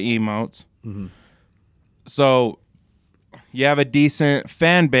to buy emotes. So you have a decent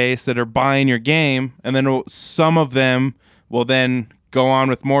fan base that are buying your game, and then some of them will then go on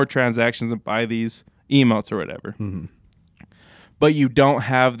with more transactions and buy these emotes or whatever. But you don't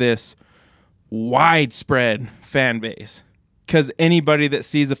have this widespread fan base. Because anybody that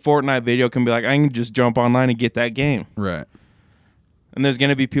sees a Fortnite video can be like, I can just jump online and get that game. Right. And there's going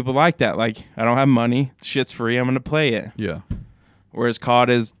to be people like that. Like, I don't have money. Shit's free. I'm going to play it. Yeah. Whereas COD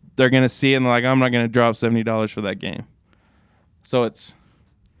is, they're going to see it and they're like, I'm not going to drop $70 for that game. So it's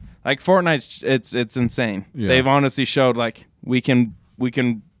like Fortnite's it's insane. Yeah. They've honestly showed like we can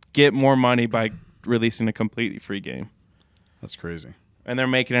get more money by releasing a completely free game. That's crazy. And they're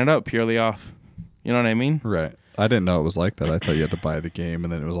making it up purely off. You know what I mean? Right. I didn't know it was like that. I thought you had to buy the game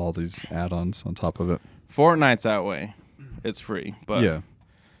and then it was all these add-ons on top of it. Fortnite's that way. It's free, but Yeah.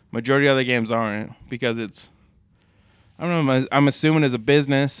 majority of the games aren't because it's I don't know, I'm assuming as a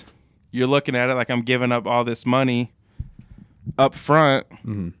business, you're looking at it like I'm giving up all this money up front.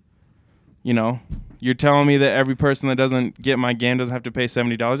 Mm-hmm. You know, you're telling me that every person that doesn't get my game doesn't have to pay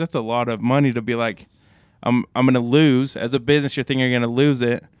 $70. That's a lot of money to be like, I'm going to lose. As a business, you're thinking you're going to lose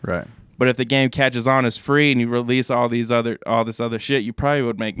it. Right. But if the game catches on as free and you release all this other shit, you probably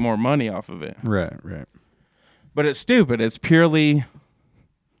would make more money off of it. Right. Right. But it's stupid. It's purely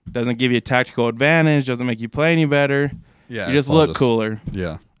doesn't give you a tactical advantage, doesn't make you play any better. Yeah. You just it's all look cooler.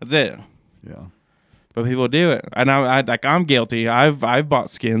 Yeah. That's it. Yeah. But people do it. And I'm guilty. I've bought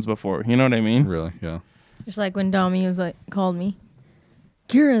skins before. You know what I mean? Really. Yeah. Just like when Dommy was like called me,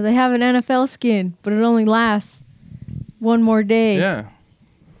 Kira, they have an NFL skin, but it only lasts one more day. Yeah.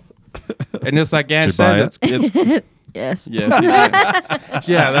 And just like Ange Did you buy says, it's Yes. yes, he did.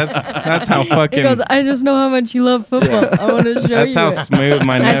 Yeah, that's how He fucking goes, I just know how much you love football. I want to show that's you. how it." smooth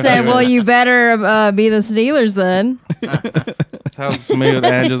my nephew I said, well, is. you better be the Steelers then. That's how smooth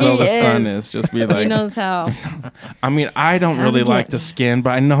Ange's He oldest son is. is. Just be He like, knows how. I mean, I don't How really to like get- the skin, but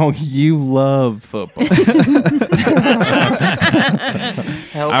I know you love football.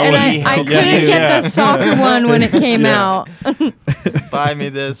 Help I And would- I Yeah, couldn't get yeah. the soccer one when it came out. buy me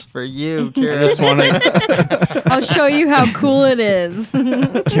this for you, I Kira. just want to, I'll show you how cool it is.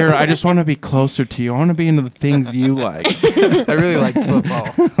 Kira. I just want to be closer to you. I want to be into the things you like. I really like football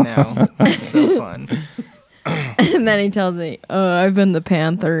now. It's so fun. And then he tells me, I've been the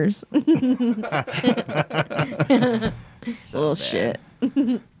Panthers. Little shit.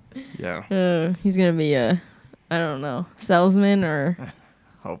 Yeah. He's going to be a, I don't know, salesman or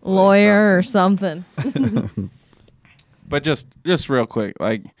Hopefully lawyer or something. something. But just real quick,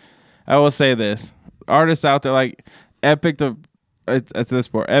 like I will say this: artists out there, like Epic, it's this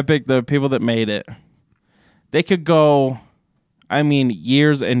sport. Epic, the people that made it, they could go, I mean,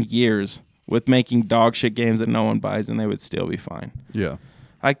 years and years with making dog shit games that no one buys, and they would still be fine. Yeah.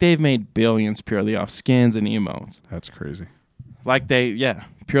 Like they've made billions purely off skins and emotes. That's crazy. Like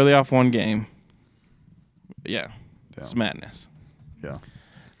purely off one game. Yeah, Yeah. it's madness. Yeah.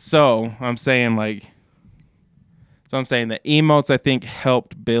 So I'm saying that emotes I think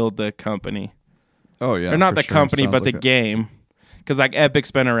helped build the company. Oh yeah. Or not for the sure. company, Sounds but like the it. game. Because like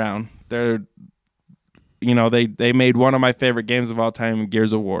Epic's been around. They're, they made one of my favorite games of all time,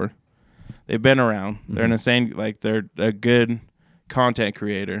 Gears of War. They've been around. They're an insane, they're a good content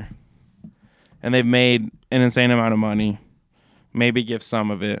creator. And they've made an insane amount of money. Maybe give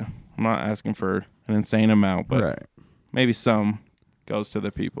some of it. I'm not asking for an insane amount, but Right. maybe some goes to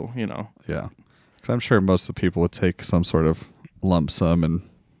the people, Yeah. Because I'm sure most of the people would take some sort of lump sum and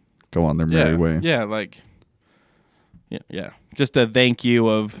go on their merry way. Yeah, like, yeah. Just a thank you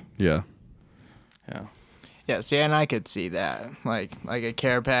of, Yeah. yeah. Yeah, see, and I could see that, like a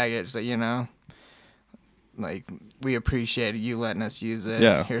care package that like we appreciate you letting us use this.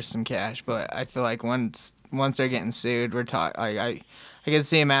 Yeah. Here's some cash, but I feel like once they're getting sued, we're talking. I could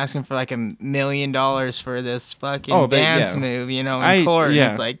see him asking for like $1 million for this fucking dance move, in court. Yeah.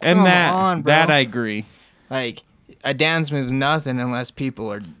 And it's like, and come that, on, bro. that I agree. Like a dance move's nothing unless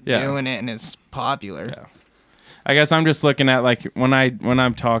people are Yeah. doing it and it's popular. Yeah. I guess I'm just looking at like when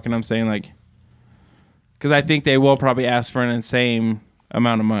I'm talking, I'm saying like, because I think they will probably ask for an insane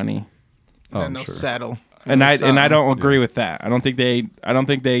amount of money, Oh, And I'm they'll sure. settle. and I Something. don't agree with that. I don't think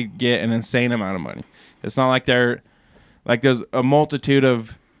they get an insane amount of money. It's not like they're like there's a multitude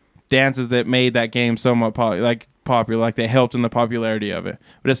of dances that made that game somewhat popular, like they helped in the popularity of it.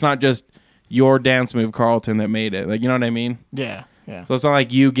 But it's not just your dance move, Carlton, that made it. Like, you know what I mean? Yeah, yeah. So it's not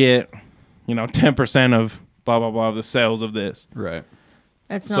like you get 10% of blah blah blah of the sales of this. Right.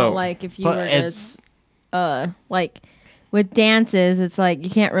 It's So- not like if you But were it's- like with dances, it's like you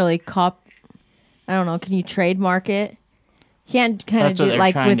can't really I don't know, can you trademark it? You can't kind of That's what do they're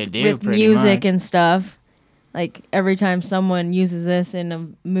like trying with, to do, with pretty music much. and stuff. Like every time someone uses this in a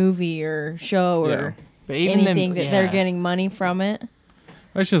movie or show or But even anything them, that they're getting money from it,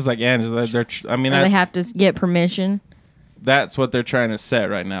 It's just like they're. I mean, or they that's, have to get permission. that's what they're trying to set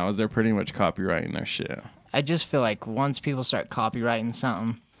right now. Is they're pretty much copywriting their shit. I just feel like once people start copywriting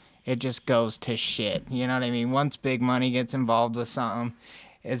something, it just goes to shit. You know what I mean? Once big money gets involved with something,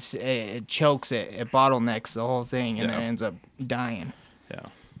 it chokes it, it bottlenecks the whole thing, and Yeah. it ends up dying. Yeah.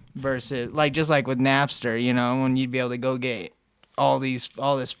 Versus, just like with Napster, when you'd be able to go get all this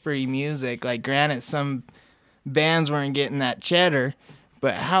free music. Like, granted, some bands weren't getting that cheddar,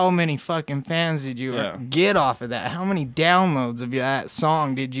 but how many fucking fans did you get off of that? How many downloads of that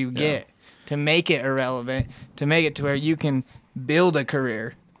song did you get to make it irrelevant, to make it to where you can build a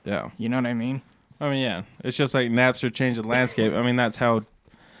career? Yeah. You know what I mean? I mean, yeah. It's just like Napster changed the landscape. I mean, that's how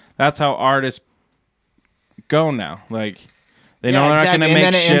artists go now. Like, they know they're not going to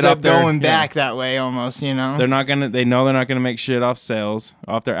make shit off their... going back that way almost, you know? They're not going to... They know they're not going to make shit off sales,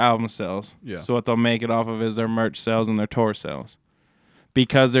 off their album sales. Yeah. So what they'll make it off of is their merch sales and their tour sales.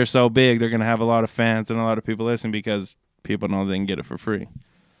 Because they're so big, they're going to have a lot of fans and a lot of people listening because people know they can get it for free.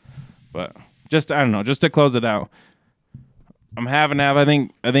 But just, I don't know, just to close it out, I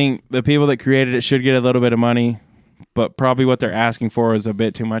think the people that created it should get a little bit of money, but probably what they're asking for is a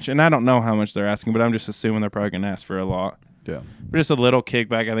bit too much. And I don't know how much they're asking, but I'm just assuming they're probably going to ask for a lot. Yeah. But just a little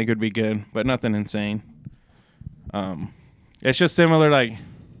kickback I think would be good, but nothing insane. It's just similar like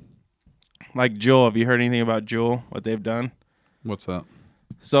Jewel. Have you heard anything about Jewel, what they've done? What's that?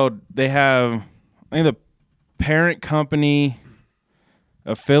 So they have, I think the parent company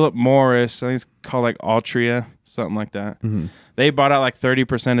of Philip Morris, I think it's called like Altria, something like that. Mm-hmm. They bought out like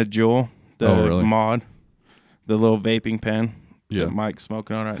 30% of Jewel, the really? mod, the little vaping pen Yeah. that Mike's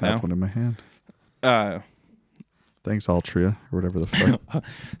smoking on right I have now. one in my hand. Uh, Thanks, Altria, or whatever the fuck.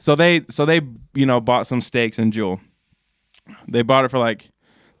 So they bought some stakes in Jewel. They bought it for like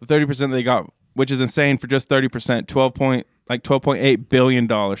the 30% they got, which is insane for just 30%, $12.8 billion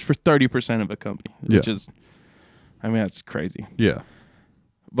for 30% of a company, which is, I mean, that's crazy. Yeah.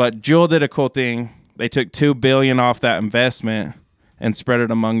 But Jewel did a cool thing. They took $2 billion off that investment and spread it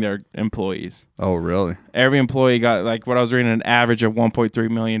among their employees. Oh, really? Every employee got, like what I was reading, an average of $1.3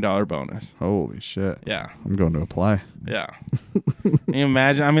 million bonus. Holy shit. Yeah. I'm going to apply. Yeah. Can you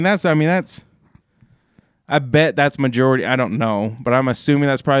imagine? I mean, that's, I bet that's majority. I don't know, but I'm assuming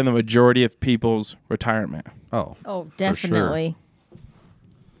that's probably the majority of people's retirement. Oh. Oh, for definitely.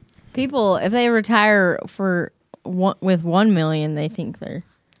 People, if they retire with 1 million, they think they're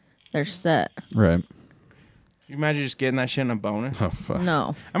set. Sure. Right. You imagine just getting that shit in a bonus? Oh, fuck.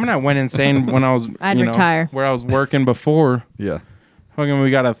 No. I mean, I went insane when I was, I'd retire. where I was working before. Yeah. Fucking,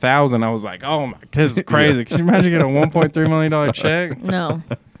 we got 1,000. I was like, oh my, this is crazy. Can you imagine getting a $1.3 million check? No.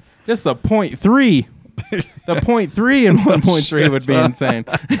 Just the 0.3. The 0.3 and 1.3 would be insane.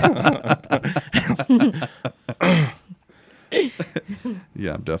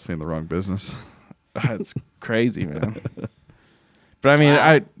 Yeah, I'm definitely in the wrong business. That's crazy, man. But I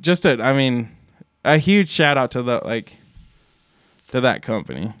mean, a huge shout out to that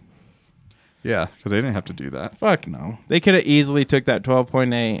company. Yeah, because they didn't have to do that. Fuck no. They could have easily took that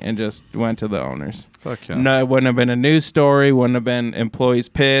 12.8 and just went to the owners. Fuck yeah. No, it wouldn't have been a news story. Wouldn't have been employees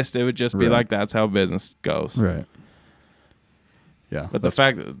pissed. It would just be Right. like, that's how business goes. Right. Yeah. But the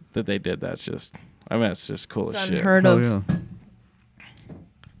fact that they did that's just, I mean, it's just cool It's as shit. unheard Oh, of. yeah.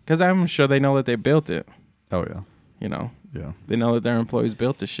 Because I'm sure they know that they built it. Oh, yeah. You know, Yeah. they know that their employees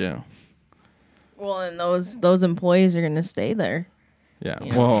built the shit. Well, and those employees are going to stay there. Yeah.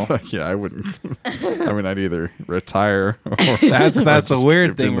 Yeah. Well, Fuck yeah, I wouldn't. I mean, I'd either retire or that's or the just weird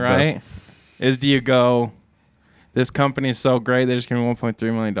keep doing thing, the best. right? Is do you go, this company is so great, they just give me $1.3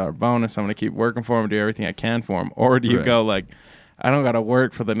 million bonus. I'm going to keep working for them, do everything I can for them. Or do you Right. go like, I don't got to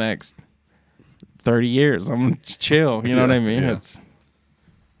work for the next 30 years. I'm going to chill. You know what I mean? Yeah. It's,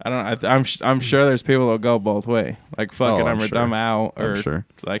 I'm sure there's people that'll go both way. Like, fuck it, I'm sure. I'm out. I'm Or sure.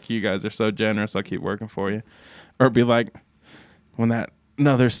 like, you guys are so generous, I'll keep working for you. Or be like, when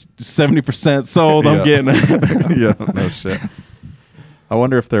there's 70% sold, I'm getting it. Yeah, no shit. I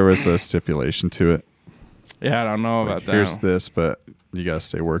wonder if there was a stipulation to it. Yeah, I don't know Like, about that. here's this, but you gotta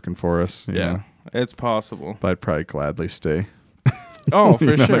stay working for us. you Yeah, know? it's possible. But I'd probably gladly stay. Oh, for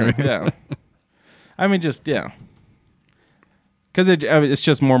You know what sure. I mean? Yeah. I mean, just, yeah. Because it's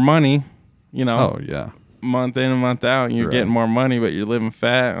just more money, you know, Oh yeah. month in and month out. And you're Right. getting more money, but you're living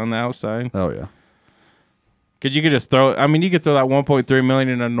fat on the outside. Oh yeah. Because you could just you could throw that $1.3 million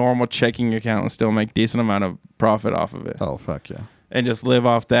in a normal checking account and still make decent amount of profit off of it. Oh fuck yeah. And just live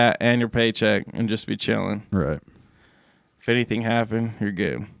off that and your paycheck and just be chilling. Right. If anything happened, you're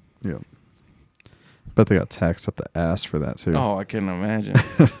good. Yeah. Bet they got taxed up the ass for that too. Oh, I couldn't imagine.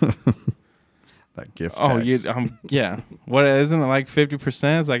 That gift Oh, tax. yeah. What isn't it like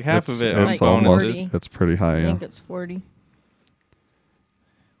 50%? It's like half of it. on It's Like almost. 40. It's pretty I high. Yeah. think it's 40.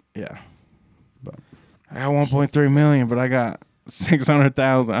 Yeah. But- I got 1.3 million, but I got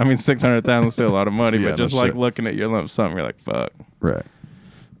 600,000. I mean, 600,000 is still a lot of money, Yeah, but just no like shit. looking at your lump sum, you're like, fuck. Right.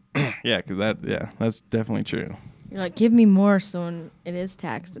 Yeah, because that's definitely true. You're like, give me more, so when it is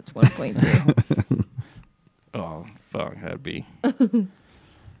taxed, it's 1.3. Oh fuck, that'd be.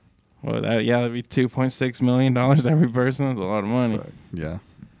 Well, that'd be $2.6 million every person. That's a lot of money. Fuck, yeah.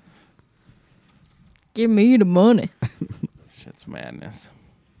 Give me the money. Shit's madness.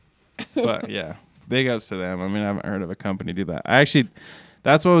 But yeah, big ups to them. I mean, I haven't heard of a company do that.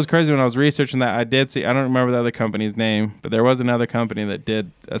 That's what was crazy when I was researching that. I did see, I don't remember the other company's name, but there was another company that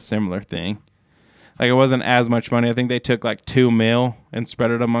did a similar thing. Like, it wasn't as much money. I think they took like $2 million and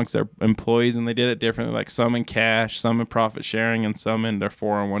spread it amongst their employees, and they did it differently. Like some in cash, some in profit sharing, and some in their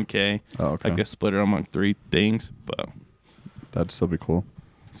 401k. Oh, okay. Like they split it among 3 things. But That'd still be cool.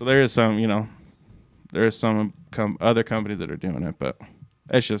 so there is some, there's some other companies that are doing it, but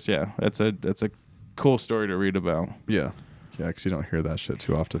it's just it's a cool story to read about. Yeah. Yeah, because you don't hear that shit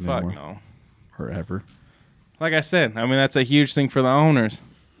too often Fuck anymore. no. Or ever. Like I said, I mean that's a huge thing for the owners.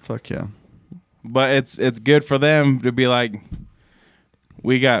 Fuck yeah. But it's good for them to be like,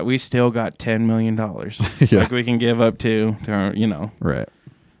 we still got $10 million. Yeah. Like we can give up to our, Right.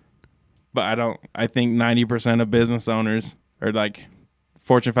 But I think 90% of business owners are like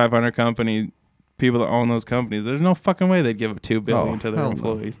Fortune 500 company, people that own those companies. There's no fucking way they'd give up $2 billion to their hell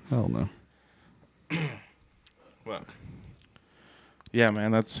employees. No. Hell no. Well, yeah,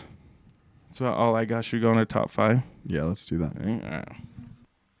 man, that's about all I got. Should we go into top 5? Yeah, let's do that. All right.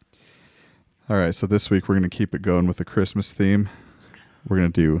 All right, so this week we're going to keep it going with the Christmas theme. We're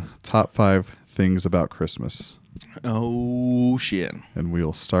going to do top 5 things about Christmas. Oh, shit. And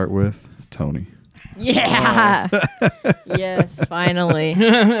we'll start with Tony. Yeah. Yes, finally.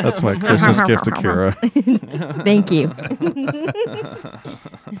 That's my Christmas gift to Kira. Thank you.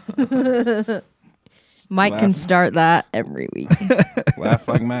 Mike can start that every week. Laugh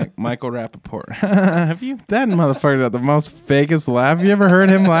like Michael Rappaport. Have you? That motherfucker got the most fakest laugh. You ever heard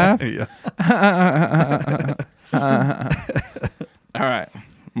him laugh? Yeah. All right.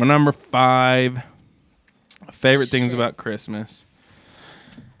 My number 5 favorite things about Christmas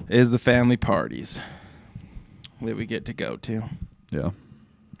is the family parties that we get to go to. Yeah.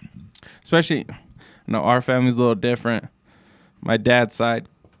 Especially, our family's a little different. My dad's side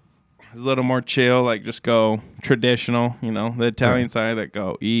is a little more chill, like just go traditional, the Italian side that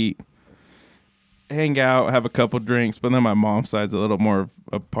go eat, hang out, have a couple drinks. But then my mom's side's a little more of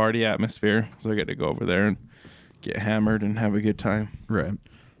a party atmosphere. So I get to go over there and get hammered and have a good time. Right.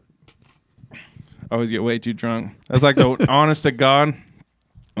 Always get way too drunk. That's like the honest to God,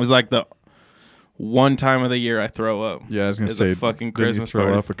 it was like the one time of the year I throw up. Yeah, I was going to Is say, a fucking didn't you Christmas throw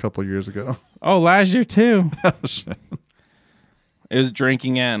party. up a couple years ago? Oh, last year too. Oh, shit. It was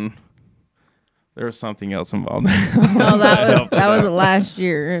drinking and there was something else involved. No, that wasn't last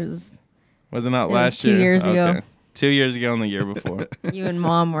year. Was it not was last 2 year? years ago. Okay. 2 years ago and the year before. You and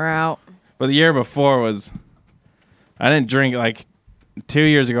Mom were out. But the year before I didn't drink. Like 2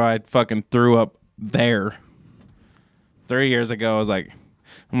 years ago, I fucking threw up there. 3 years ago,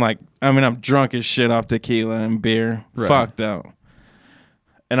 I'm drunk as shit off tequila and beer. Right. Fucked up.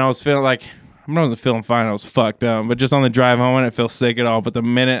 And I was feeling like, I wasn't feeling fine. I was fucked up. But just on the drive home, I didn't feel sick at all. But the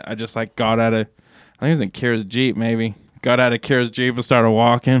minute I just got out of, I think it was in Kira's Jeep maybe. Got out of Kira's Jeep and started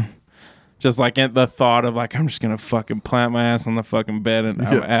walking. Just like the thought of I'm just going to fucking plant my ass on the fucking bed and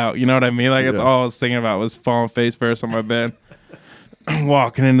I'm out. You know what I mean? Like, that's all I was thinking about was falling face first on my bed.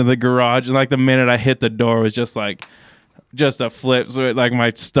 Walking into the garage. And the minute I hit the door was just a flip. So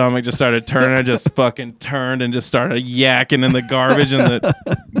my stomach just started turning. I just fucking turned and just started yakking in the garbage in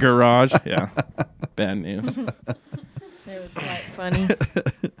the garage. Yeah. Bad news. It was quite funny.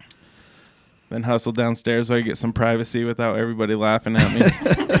 Then hustled downstairs so I could get some privacy without everybody laughing at me.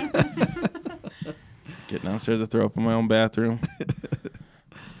 Get downstairs to throw up in my own bathroom.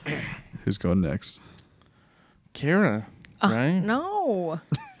 Who's going next? Kira, right? No. All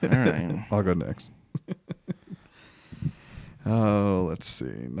right. I'll go next. Oh, let's see.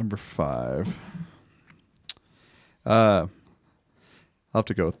 Number 5. I'll have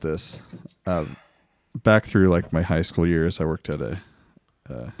to go with this. Back through my high school years, I worked at a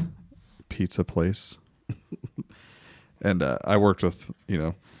pizza place. And I worked with,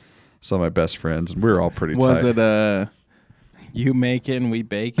 some of my best friends, and we were all pretty tight. Was it you make it and we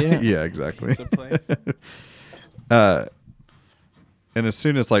bake it? Yeah, exactly. Pizza place? And as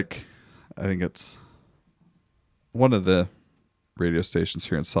soon as I think it's one of the radio stations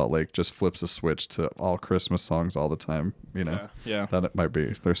here in Salt Lake just flips a switch to all Christmas songs all the time, Yeah. that it might be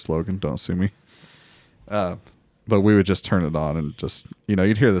their slogan. Don't sue me. But we would just turn it on and just,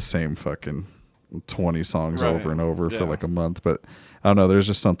 you'd hear the same fucking 20 songs Right. over and over for Yeah. a month. But I don't know. There's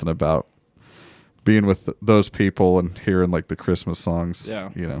just something about being with those people and hearing the Christmas songs. Yeah.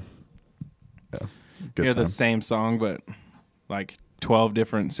 Yeah. Good Hear time. the same song, but 12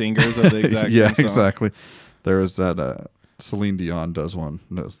 different singers of the exact Yeah, same song. exactly. There was that Celine Dion does one.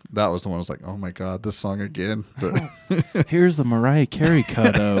 That was the one I was like, oh my God, this song again. But Here's the Mariah Carey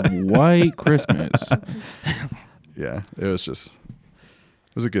cut of White Christmas. yeah, it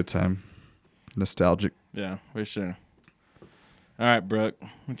was a good time. Nostalgic. Yeah, for sure. All right, Brooke,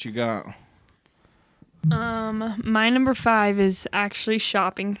 what you got? My number 5 is actually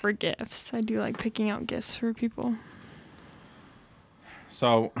shopping for gifts. I do like picking out gifts for people.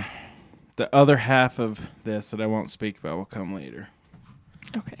 So, the other half of this that I won't speak about will come later.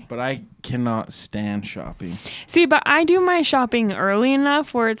 Okay. But I cannot stand shopping. See, but I do my shopping early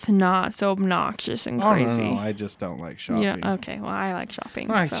enough where it's not so obnoxious and crazy. Oh, no, I just don't like shopping. Yeah. Okay. Well, I like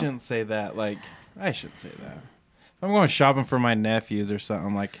shopping. I so. shouldn't say that. Like, I should say that. If I'm going shopping for my nephews or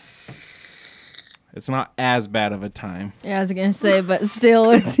something, like, it's not as bad of a time. Yeah, I was gonna say, but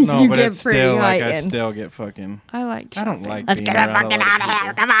still, No, you but get it's pretty still like I heightened. still get fucking. I like I shopping. don't like. Let's being get it around a fucking lot of out of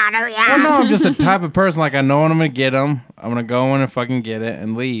here. people. Come on, hurry up. Well, no, I'm just the type of person like I know when I'm gonna get them. I'm gonna go in and fucking get it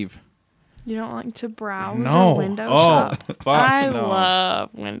and leave. You don't like to browse No. or window Oh, shop? fuck I no. love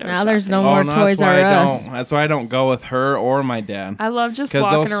window Now there's shopping. no more no, Toys that's why R I Us. don't. That's why I don't go with her or my dad. I love just Because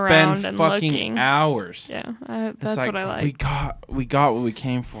they'll walking around spend and fucking looking. hours. Yeah, It's that's like, what I like. We got what we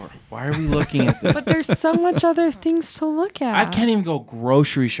came for. Why are we looking at this? But there's so much other things to look at. I can't even go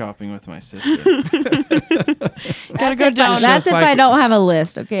grocery shopping with my sister. Gotta go down. That's just if like- I don't have a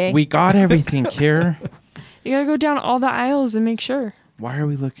list, okay? We got everything, Kira. You gotta go down all the aisles and make sure. Why are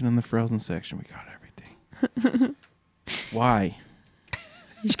we looking in the frozen section? We got everything. Why?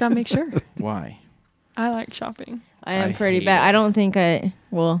 You just gotta make sure. Why? I like shopping. I am I pretty hate bad. it. I don't think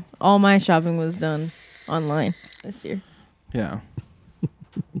all my shopping was done online this year. Yeah.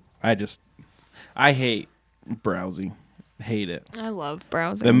 I hate browsing. Hate it. I love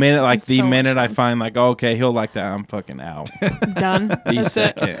browsing. The minute, It's so much I fun. find, like, okay, he'll like that, I'm fucking out. Done. The That's it.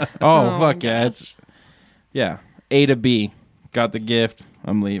 second. Oh, Oh, fuck yeah. gosh. Yeah. A to B. Got the gift.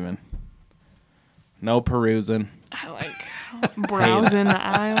 I'm leaving. No perusing. I like browsing the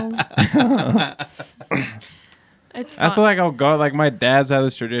aisles. It's fun. That's like I'll go. Like my dad's had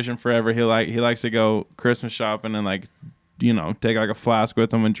this tradition forever. He likes to go Christmas shopping and like, take like a flask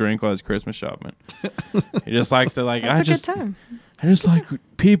with him and drink while he's Christmas shopping. He just likes to like. That's a good time. I just like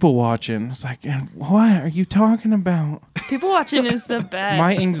people watching. It's like, what are you talking about? People watching is the best.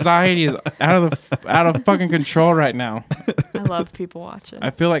 My anxiety is out of fucking control right now. I love people watching.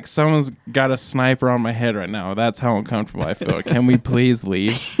 I feel like someone's got a sniper on my head right now. That's how uncomfortable I feel. Can we please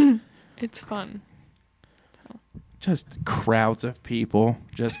leave? It's fun. Just crowds of people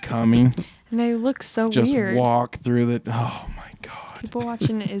just coming. And they look so Just weird. walk through the. Oh my god. People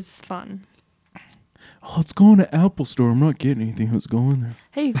watching is fun. Oh, let's go in the Apple store. I'm not getting anything. Let's go in there.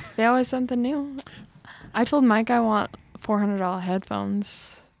 Hey, they always something new. I told Mike I want $400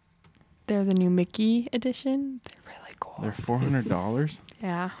 headphones. They're the new Mickey edition. They're really cool. They're $400.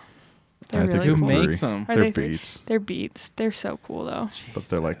 Yeah. I They're think really Who cool. free. makes them? Are They're they free? Beats, They're Beats. They're so cool though. but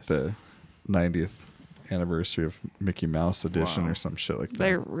they're like the 90th anniversary of Mickey Mouse edition Wow. or some shit like that.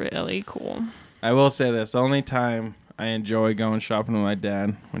 They're really cool. I will say this: the only time I enjoy going shopping with my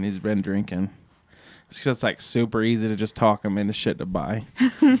dad when he's been drinking, it's because it's like super easy to just talk him into shit to buy.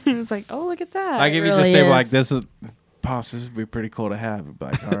 It's like, oh, look at that. Like if you really just say is. like, "This is Pops, this would be pretty cool to have," I'd be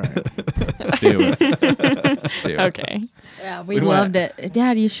like, "All right, let's do it." Let's do it. Okay. Yeah, we We loved went- it.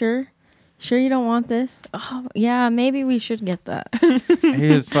 Dad, you sure? Sure you don't want this? Oh, yeah, maybe we should get that. He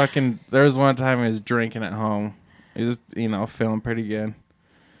was fucking. There was one time he was drinking at home. He was, feeling pretty good.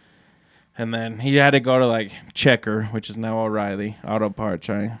 And then he had to go to like Checker, which is now O'Reilly Auto Parts,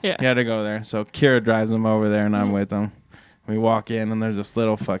 right? Yeah. He had to go there. So Kira drives him over there, and I'm with him. We walk in, and there's this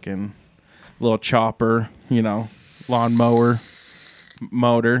little chopper, lawnmower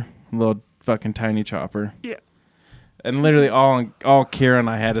motor, little fucking tiny chopper. Yeah. And literally all Kira and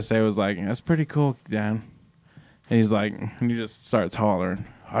I had to say was like, "That's pretty cool, Dan." And he's like, and he just starts hollering,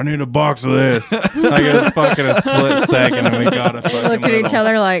 "I need a box of this." Like it was fucking a split second, and we got a fucking Looked at each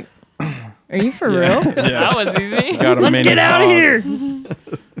other like, are you for real? Yeah. That was easy. Got a Let's mini get out of hog.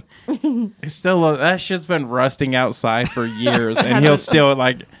 here. It's still that shit's been rusting outside for years, and he'll still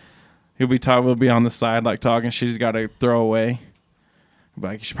like we'll be on the side like talking. She's got to throw away.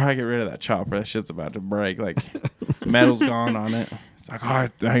 Like you should probably get rid of that chopper. That shit's about to break. Like metal's gone on it. It's like, I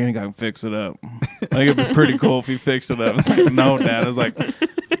think I can fix it up. I think it'd be pretty cool if you fix it up. It's like, no, Dad. It's like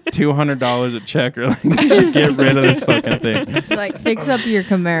 $200 at Checker. Like you should get rid of this fucking thing. Like, fix up your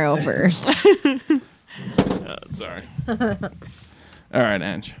Camaro first. Sorry. All right,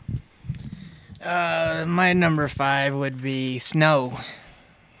 Ange. My number 5 would be snow.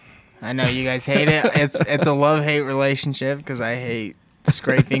 I know you guys hate it. It's a love-hate relationship because I hate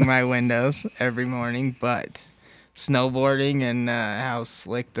scraping my windows every morning, but snowboarding and how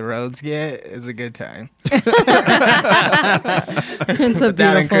slick the roads get is a good time. It's a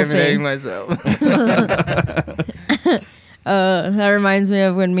Without beautiful incriminating thing. myself. That reminds me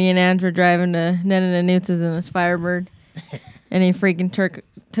of when me and Andrew were driving to Ned and Anutz's in his Firebird, and he freaking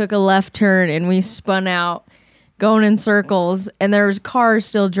took a left turn, and we spun out, going in circles, and there was cars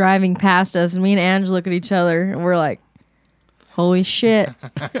still driving past us, and me and Andrew look at each other, and we're like, "Holy shit,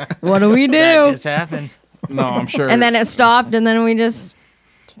 what do we That do?" just happened. No, I'm sure. And then it stopped, and then we just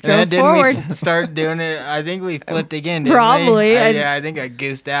And then drove forward. we start doing it? I think we flipped again, didn't Probably. we? I- Yeah, I think I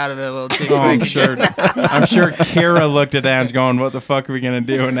goosed out of it a little too Oh, I'm quick. sure. I'm sure Kara looked at Ange going, "What the fuck are we gonna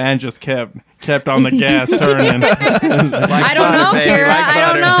do?" And Ange just kept on the gas turning. I don't know, baby, Kara. like I don't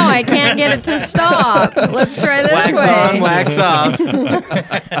butter. know. I can't get it to stop. Let's try this Wax way. on, wax off.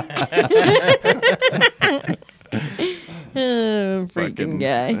 Oh, freaking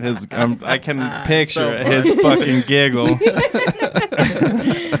guy. I can picture So it, his fucking giggle.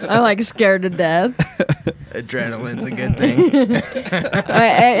 I'm like scared to death. Adrenaline's a good thing.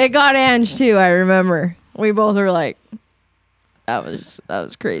 It got Ange too. I remember. We both were like, that was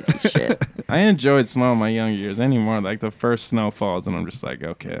crazy shit. I enjoyed snow in my younger years anymore. Like the first snow falls, and I'm just like,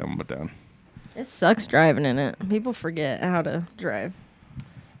 okay, I'm done. It sucks driving in it. People forget how to drive.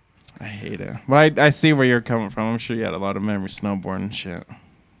 I hate it. But I see where you're coming from. I'm sure you had a lot of memories snowboarding and shit.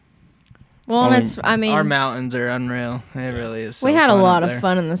 Well, and Only- it's, I mean, Our mountains are unreal. It really is. So we had a fun lot up of there.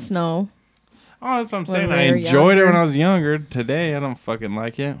 fun in the snow. Oh, that's what I'm When saying. we I were enjoyed it when younger. I was younger. Today, I don't fucking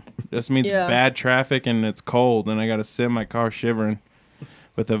like it. Just means Yeah. bad traffic and it's cold, and I got to sit in my car shivering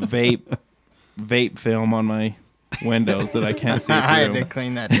with a vape film on my windows that I can't see I had to through.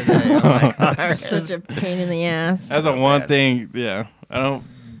 clean that today. Oh my God. Such a pain in the ass. That's the one bad. thing. Yeah, I don't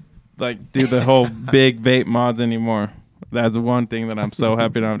like do the whole big vape mods anymore. That's one thing that I'm so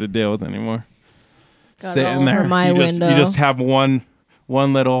happy I don't have to deal with anymore. Got it all Sitting over there, my you window. just have one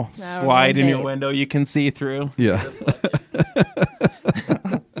little slide in your vape. window you can see through. Yeah.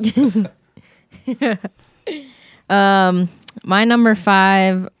 My number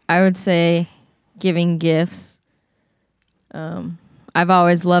 5, I would say giving gifts. I've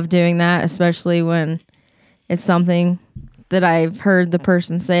always loved doing that, especially when it's something that I've heard the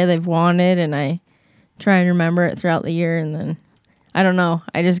person say they've wanted, and I try and remember it throughout the year. And then, I don't know,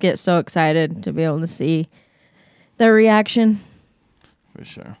 I just get so excited to be able to see their reaction. For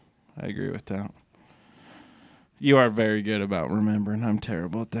sure. I agree with that. You are very good about remembering. I'm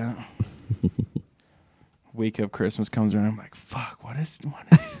terrible at that. Week of Christmas comes around, I'm like, fuck, what is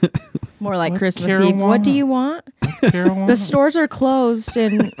More like What's Christmas Carol Eve. What do want? you want? Carol want? The stores are closed,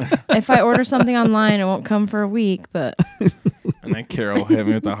 and if I order something online, it won't come for a week. But And then Carol hit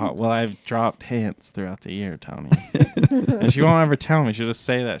me with the hot. Well, I've dropped hints throughout the year, Tony. And she won't ever tell me. She'll just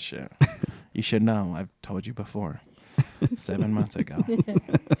say that shit. You should know. I've told you before. 7 months ago.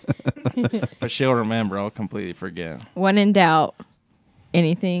 But she'll remember. I'll completely forget. when in doubt,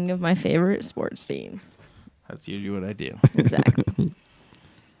 anything of my favorite sports teams. That's usually what I do. Exactly.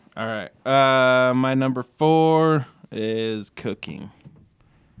 All right. My number 4 is cooking.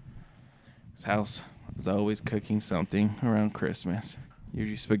 This house is always cooking something around Christmas.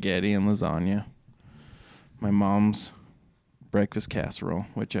 Usually spaghetti and lasagna. My mom's breakfast casserole,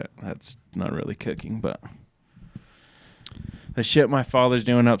 which that's not really cooking, but the shit my father's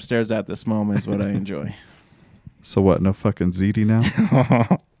doing upstairs at this moment is what I enjoy. So what? No fucking ziti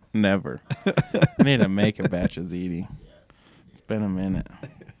now? Never. I need to make a batch of ziti. It's been a minute.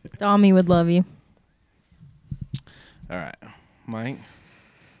 Dommy would love you. All right. Mike?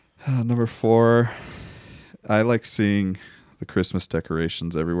 Number 4, I like seeing the Christmas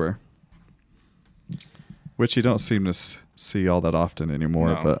decorations everywhere, which you don't seem to see all that often anymore.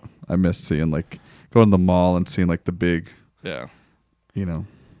 No. But I miss seeing, like, going to the mall and seeing, like, the big, Yeah. you know,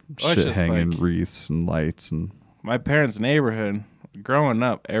 Well, it's shit just hanging, like- wreaths and lights and My parents' neighborhood, growing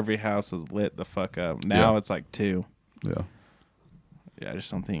up, every house was lit the fuck up. Now Yeah. it's like 2. yeah, Yeah, I just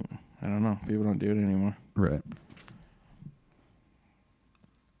don't think, I don't know. People don't do it anymore. right.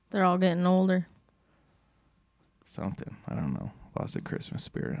 They're all getting older. Something. I don't know. Lost the Christmas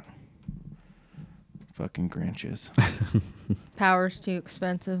spirit. Fucking Grinches. Power's too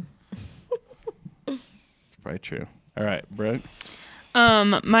expensive. It's probably true. All right, Brooke.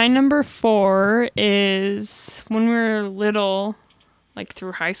 My number 4 is when we were little, like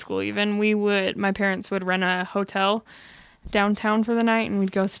through high school even, my parents would rent a hotel downtown for the night, and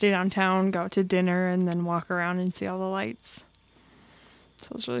we'd go stay downtown, go out to dinner, and then walk around and see all the lights. So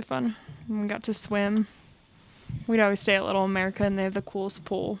it was really fun. And we got to swim. We'd always stay at Little America, and they have the coolest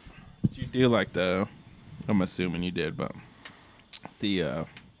pool. Did you do like I'm assuming you did, but the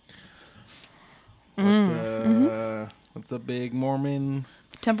what's a big Mormon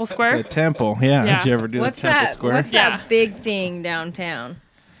Temple the Square. temple? Yeah. Yeah. Did you ever do What's the Temple that? Square? What's Yeah. that big thing downtown?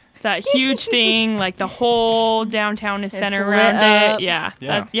 That huge thing, like the whole downtown is It's centered lit around up. it. Yeah.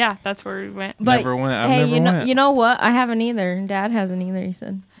 Yeah. That's where we went. But Never went. I've hey, never went. you know what? I haven't either. Dad hasn't either. He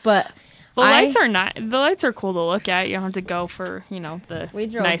said, but The lights are not. The lights are cool to look at. You don't have to go for the We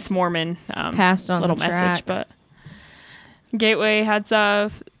drove nice Mormon passed on little the message, tracks. but Gateway had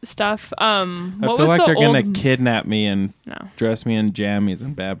stuff. I What feel was like the they're old? gonna kidnap me and No, dress me in jammies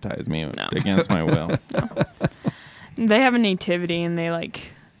and baptize me No. against my will. they have a nativity and they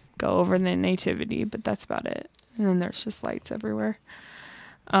like go over the nativity, but that's about it. And then there's just lights everywhere.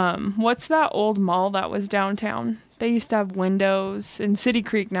 What's that old mall that was downtown? They used to have windows, and City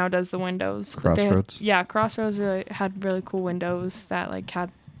Creek now does the windows. but they had- Crossroads? yeah, Crossroads had really cool windows that like had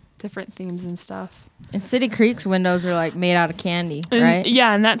different themes and stuff. and City Creek's windows are like made out of candy, And, right?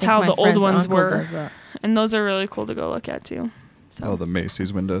 Yeah, and I that's think how my the old friend's ones uncle were, does that. and those are really cool to go look at too. So Oh, the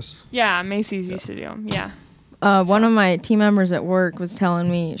Macy's windows. yeah, Macy's used to do them. Yeah, One of my team members at work was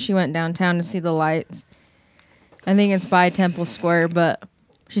telling me she went downtown to see the lights. I think it's by Temple Square, but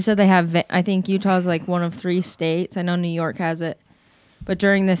she said they have. I think Utah's like one of 3 states. I know New York has it, but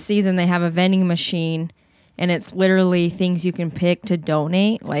during this season they have a vending machine, and it's literally things you can pick to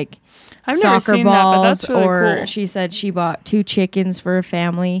donate, like I've never soccer seen that, but balls. that's really or cool. she said she bought 2 chickens for a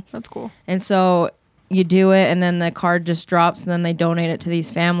family, that's cool. and so you do it, and then the card just drops, and then they donate it to these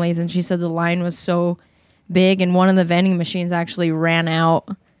families. And she said the line was so big, and one of the vending machines actually ran out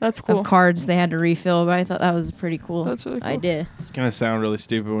That's cool. of cards they had to refill. But I thought that was a pretty cool That's really cool. idea. It's gonna sound really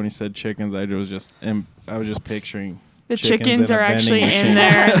stupid when you said chickens. I was just picturing The chickens chickens in a are actually vending in machine.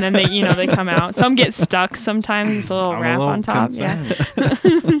 there, and then they come out. Some get stuck sometimes with a little I'm wrap a little on top.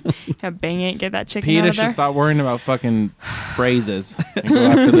 concerned. Yeah, bang it, get that chicken PETA out of should there. stop worrying about fucking phrases and go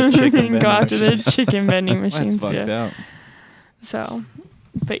after the chicken. Go after the vending chicken vending machine. machines. That's fucked Yeah. up. So,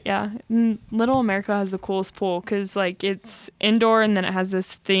 but yeah, Little America has the coolest pool because like it's indoor, and then it has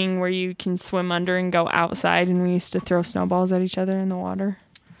this thing where you can swim under and go outside. And we used to throw snowballs at each other in the water.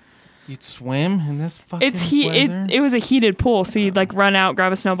 You'd swim in this fucking weather? It was a heated pool, so you'd like run out,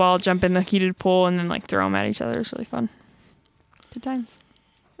 grab a snowball, jump in the heated pool, and then like throw them at each other. It's really fun. Good times.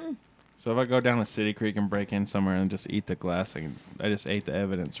 So if I go down to City Creek and break in somewhere and just eat the glass, I just ate the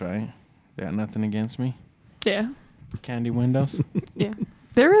evidence, right? They got nothing against me. Yeah, Candy windows. yeah,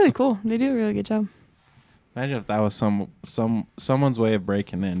 they're really cool. They do a really good job. Imagine if that was someone's way of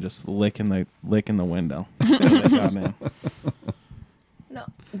breaking in, just licking the window. They got in. No,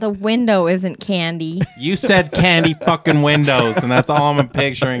 the window isn't candy. You said candy fucking windows, and that's all I'm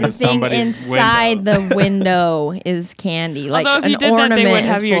picturing The is thing somebody's inside windows. the window is candy. Like Although if an you did that, they ornament would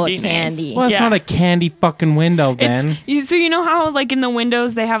have is your full DNA. of candy. Well, it's Yeah. not a candy fucking window, then. So you know how like in the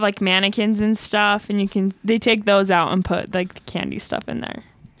windows they have like mannequins and stuff, and they take those out and put like the candy stuff in there.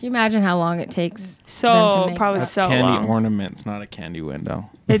 Do you imagine how long it takes? them to So make probably that? That's so candy long. ornaments, not a candy window.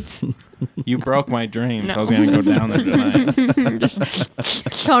 It's You broke my dreams. No. I was going to go down there tonight.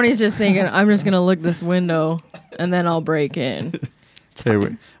 Tony's just thinking, I'm just gonna lick this window and then I'll break in. Hey,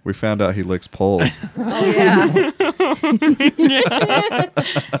 we found out he licks poles. Oh yeah.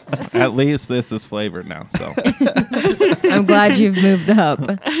 At least this is flavored now. So I'm glad you've moved up.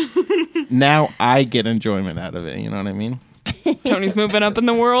 now I get enjoyment out of it. You know what I mean? Tony's moving up in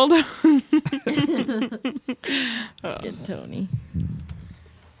the world. Good Tony.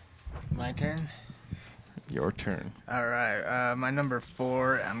 My turn. Your turn. All right. My number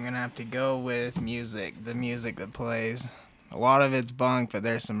 4, I'm going to have to go with music. The music that plays. A lot of it's bunk, but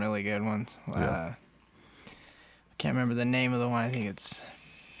there's some really good ones. I can't remember the name of the one. I think it's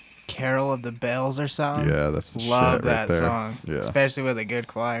Carol of the Bells or something. Yeah, that's the Love shit right that there. song. Yeah. Especially with a good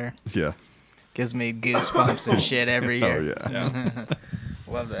choir. Yeah. Gives me goosebumps and shit every year. Oh yeah. Yeah.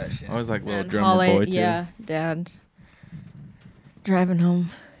 Love that shit. I was like little And drummer Holly- boy too. Yeah, Dad's driving home,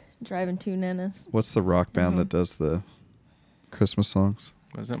 driving to Nennis. What's the rock band that does the Christmas songs?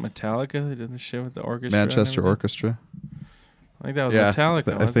 Was it Metallica that did the shit with the orchestra? and Manchester everything? Orchestra. I think that was Yeah,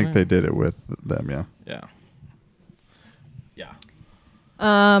 Metallica. I wasn't think it? they did it with them. Yeah. Yeah.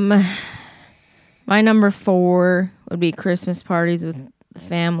 Yeah. My number 4 would be Christmas parties with the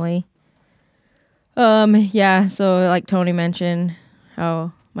family. Yeah, so like Tony mentioned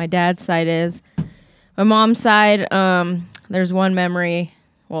how my dad's side is. My mom's side, there's one memory,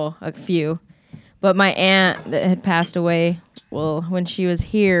 well, a few. But my aunt that had passed away, well, when she was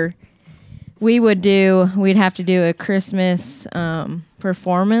here, we'd have to do a Christmas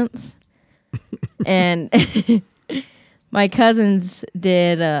performance. And my cousins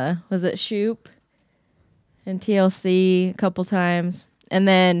did, was it Shoop? and TLC a couple times. And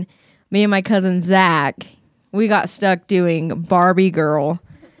then me and my cousin Zach, we got stuck doing Barbie Girl.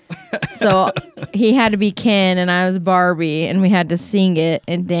 So he had to be Ken and I was Barbie, and we had to sing it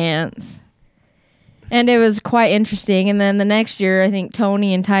and dance. And it was quite interesting. And then the next year, I think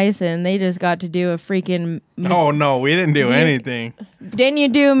Tony and Tyson, they just got to do a freaking... Oh, no, we didn't do anything. Didn't you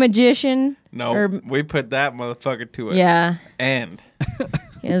do a magician? No, Or- we put that motherfucker to it. Yeah. And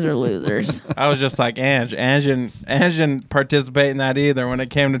You guys are losers. I was just like, Ange didn't participate in that either. When it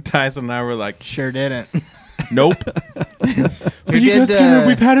came to Tyson and I were like, Sure didn't. nope. Who did the-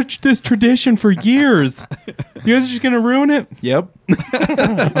 we've had this tradition for years. You guys are just going to ruin it? Yep.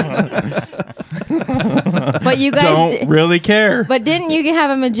 But you guys... Don't really care. But didn't you have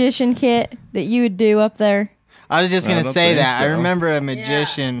a magician kit that you would do up there? I was just I gonna don't say think that. I so. remember a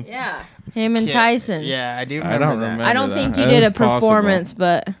magician. Yeah. Him and kit. Tyson. Yeah, I do I remember don't that. remember. I don't that. think you That did is a possible. performance,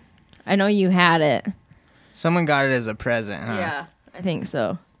 but I know you had it. Someone got it as a present, huh? Yeah, I think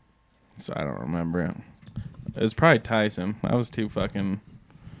so. So I don't remember it. It was probably Tyson. I was too fucking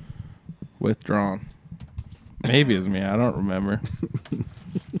withdrawn. Maybe it's me. I don't remember.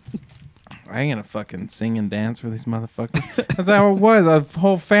 I ain't gonna fucking sing and dance for these motherfuckers. That's how it was. A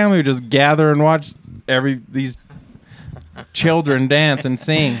whole family would just gather and watch these children dance and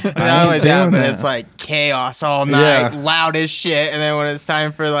sing. Not I only ain't that, doing but that. it's like chaos all night, Yeah. loud as shit. And then when it's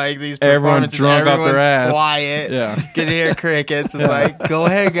time for like these Everyone performances, drunk off their everyone's ass. quiet. Yeah. Can hear crickets. It's like, go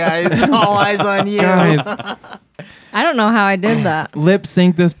ahead, guys. All eyes on you. Guys, I don't know how I did that. lip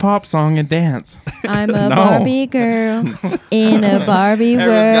sync this pop song and dance. I'm a No. Barbie girl in a Barbie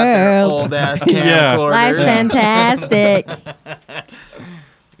Everyone's got their world. old ass Yeah. camcorders. Life's fantastic.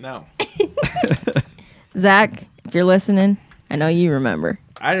 No. Zach, if you're listening, I know you remember.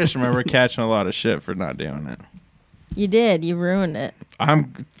 I just remember catching a lot of shit for not doing it. You did. You ruined it.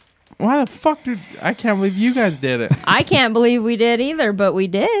 Why the fuck did I can't believe you guys did it. I can't believe we did either, but we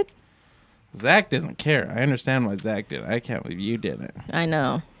did. Zach doesn't care. I understand why Zach did it. I can't believe you did it. I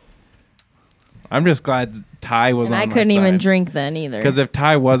know. I'm just glad Ty was And on I my couldn't even side. drink then either. Because if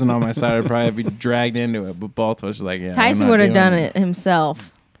Ty wasn't on my side, I'd probably be dragged into it. But both of us were like, yeah. Tyson would would have done it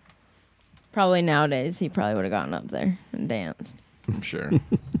himself. Probably nowadays, he probably would have gotten up there and danced. I'm sure.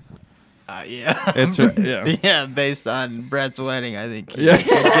 Yeah. It's yeah. Yeah, based on Brett's wedding, I think. Yeah.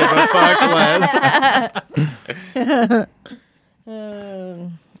 Give a fuck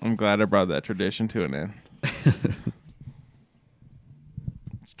less. I'm glad I brought that tradition to an end.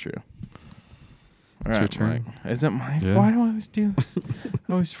 It's true. All It's your right, turn. Mike. Is it my Yeah. Why do I always do?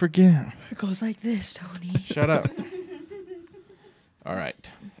 I always forget. It goes like this, Tony. Shut up. All right.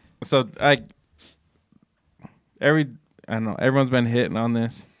 So I don't know, everyone's been hitting on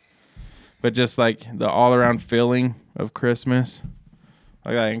this. But just like the all around feeling of Christmas.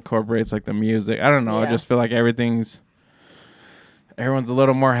 Like that incorporates like the music. I don't know. I Yeah. just feel like everyone's a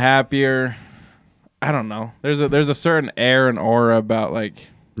little more happier. I don't know. There's a certain air and aura about like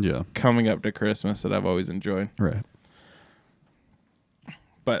Yeah. coming up to Christmas that I've always enjoyed. Right.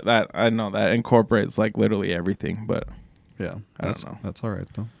 But that I know that incorporates like literally everything, but Yeah. I don't know. That's all right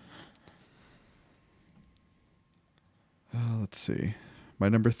though. Let's see. My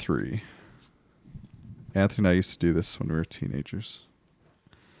number 3. Anthony and I used to do this when we were teenagers.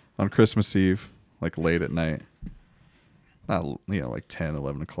 On Christmas Eve, like late at night, not like 10,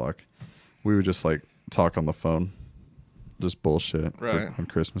 11 o'clock, we would just like talk on the phone, just bullshit Right. on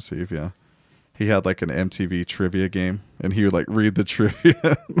Christmas Eve. Yeah, he had like an MTV trivia game, and he would like read the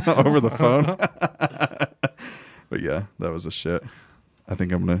trivia over the phone. But yeah, that was a shit. I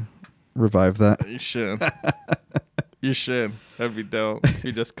think I'm gonna revive that. you should. You should. That'd be dope.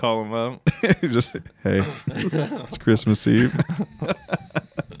 You just call them up. Just hey, it's Christmas Eve.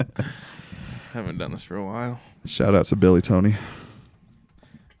 Haven't done this for a while. Shout out to Billy Tony.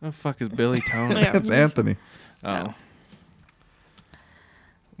 Who the fuck is Billy Tony? Yeah. It's Anthony. Oh.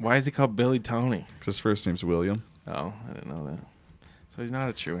 Why is he called Billy Tony? 'Cause his first name's William. Oh, I didn't know that. So he's not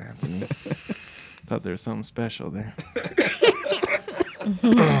a true Anthony. Thought there was something special there.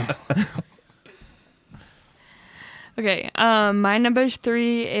 Okay, my number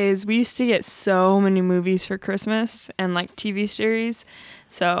 3 is we used to get so many movies for Christmas and like TV series.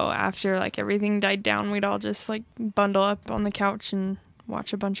 So after like everything died down, we'd all just like bundle up on the couch and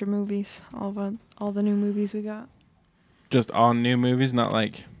watch a bunch of movies. All the new movies we got. Just all new movies, not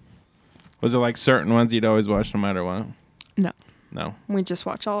like... Was it like certain ones you'd always watch no matter what? No. No, We just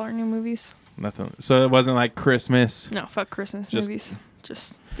watch all our new movies. nothing. So it wasn't like Christmas. No, fuck Christmas Just- movies.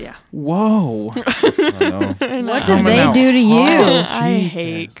 Just yeah. Whoa. I know. What Coming did they out do to you? hard. I Jesus.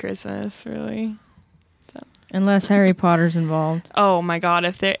 hate Christmas, really. Unless Harry Potter's involved. Oh my god,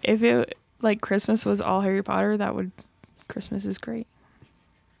 if like Christmas was all Harry Potter, Christmas is great.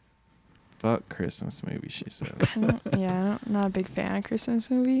 Fuck Christmas movies, she said. I'm not a big fan of Christmas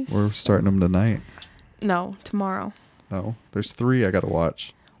movies. We're starting them tonight. No, tomorrow. No, there's 3 I got to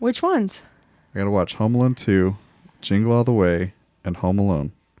watch. Which ones? I got to watch Home Alone 2, Jingle All the Way, and Home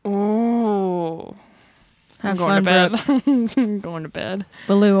Alone. Oh. Have I'm fun, going Brooke. to bed. Going to bed.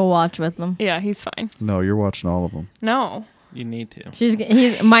 Baloo will watch with them. Yeah, he's fine. No, you're watching all of them. No. You need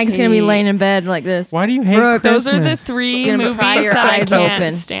to. Mike's gonna be Hey. laying in bed like this. Why do you hate Brooke, Christmas? Those are the 3 He's gonna movies pry your that I eyes can't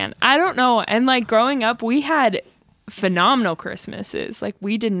open. stand. I don't know. And like growing up, we had phenomenal Christmases. Like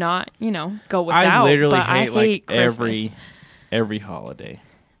we did not, go without. I literally but I hate like Christmas. every holiday.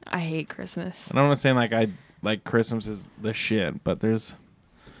 I hate Christmas. And I'm not saying like I like Christmas is the shit, but there's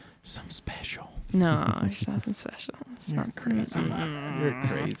some special. No, there's nothing special. It's You're not crazy. You're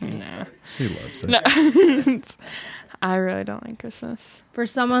crazy. No. She loves it. No. I really don't like Christmas. For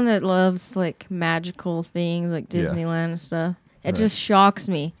someone that loves like magical things like Yeah. Disneyland and stuff, it Right. just shocks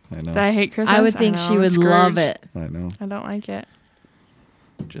me. I know. That I hate Christmas. I would think she know, would Scrooge. love it. I know. I don't like it.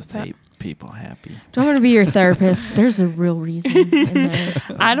 Just hate people happy. Don't want to be your therapist. There's a real reason in there.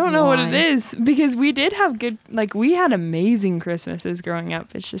 I don't know what it Why? is because we did have good, like we had amazing Christmases growing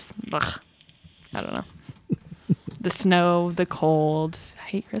up. It's just, ugh, I don't know. The snow, the cold. I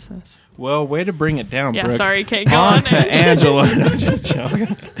hate Christmas. Well, way to bring it down, Yeah, Brooke. sorry, Kate. Go On on. to Angela. No, just joking.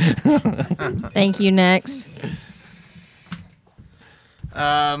 Thank you. Next.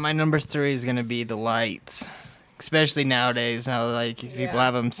 My number 3 is gonna be the lights, especially nowadays. How like these people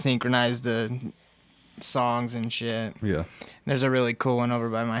have them synchronized to songs and shit. Yeah. There's a really cool one over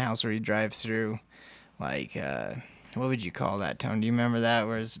by my house where you drive through, like, what would you call that, Tone? Do you remember that?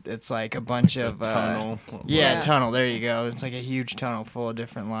 Where it's like a bunch of Tunnel. Yeah, Yeah. tunnel. There you go. It's like a huge tunnel full of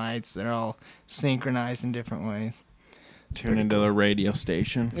different lights. They're all synchronized in different ways. Tune into the radio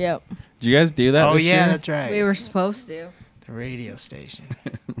station. Yep. Did you guys do that? Oh this yeah, year? that's right. We were supposed to, The radio station.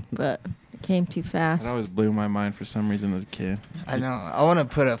 but it came too fast. That always blew my mind for some reason as a kid. I know. I want to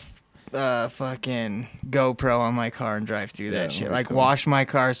put a fucking GoPro on my car and drive through that Yeah, shit. that'd be Like cool. wash my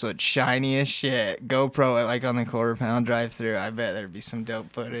car so it's shiny as shit. GoPro it like on the quarter-pound drive through. I bet there'd be some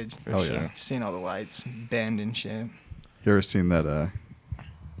dope footage. For Oh, sure. yeah. Seeing all the lights bend and shit. You ever seen that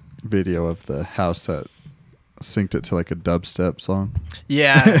video of the house that synced it to like a dubstep song?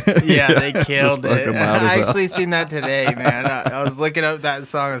 Yeah, yeah, they it's killed just it. fucking loud as I hell. actually seen that today, man. I was looking up that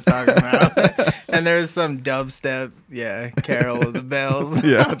song I was talking about, and there was some dubstep, Carol of the Bells.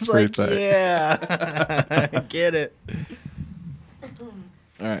 Yeah, I it's was pretty like, tight. yeah, get it.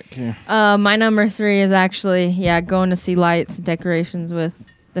 All right, okay. My number 3 is actually going to see lights and decorations with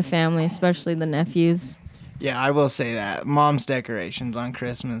the family, especially the nephews. Yeah, I will say that mom's decorations on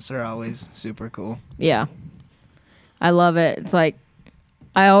Christmas are always super cool. Yeah. I love it. It's like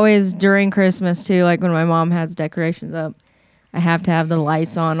I always during Christmas too, like when my mom has decorations up, I have to have the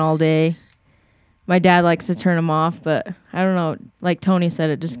lights on all day. My dad likes to turn them off, but I don't know. Like Tony said,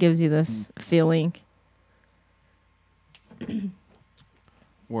 it just gives you this feeling.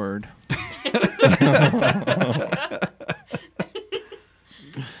 Word.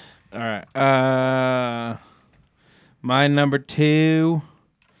 All right. My number 2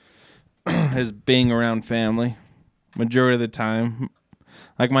 is being around family. Majority of the time.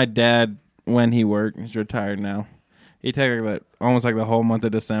 Like my dad, when he worked, he's retired now. He'd take like almost like the whole month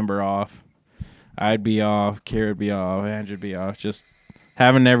of December off. I'd be off, Kira would be off, Andrew would be off. Just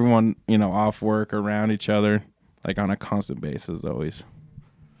having everyone, off work around each other, like on a constant basis,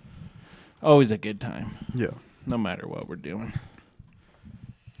 always a good time, Yeah. no matter what we're doing.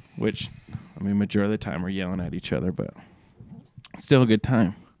 Which, I mean, majority of the time we're yelling at each other, but still a good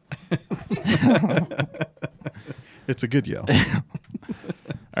time. It's a good yell.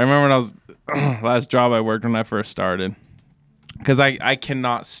 I remember when I was last job I worked when I first started, because I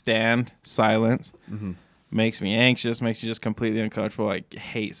cannot stand silence. Makes me anxious, makes you just completely uncomfortable. I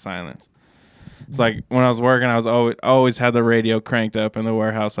hate silence. It's like when I was working, I was always had the radio cranked up in the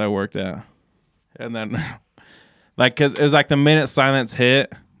warehouse I worked at, and then like because it was like the minute silence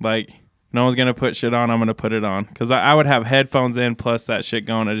hit, like no one's gonna put shit on, I'm gonna put it on, because I would have headphones in plus that shit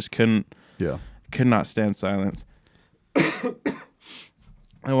going. I just could not stand silence.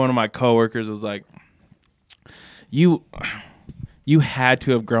 And one of my coworkers was like, you had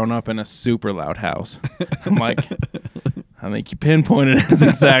to have grown up in a super loud house. I'm like, I think you pinpointed it as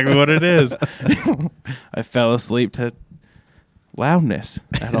exactly what it is. I fell asleep to loudness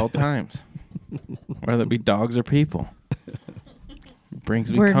at all times, whether it be dogs or people. It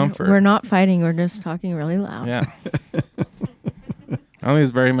brings me comfort. We're not fighting. We're just talking really loud. Yeah. I don't think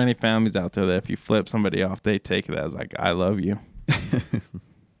there's very many families out there that if you flip somebody off, they take it as like, I love you.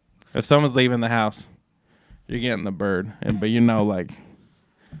 If someone's leaving the house, you're getting the bird. But like,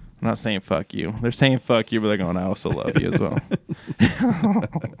 I'm not saying fuck you. They're saying fuck you, but they're going, I also love you as well.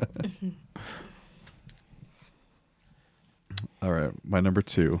 All right, my number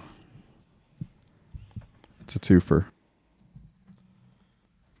 2. It's a twofer.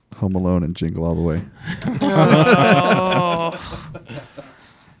 Home Alone and Jingle All the Way. Oh.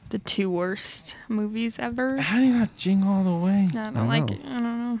 The 2 worst movies ever. How do you not Jingle All the Way? I don't I like know. it. I don't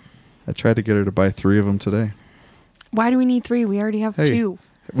know. I tried to get her to buy 3 of them today. Why do we need 3? We already have Hey. 2.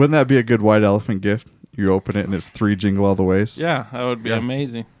 Wouldn't that be a good white elephant gift? You open it and it's 3 Jingle All the Ways. Yeah, that would be Yeah.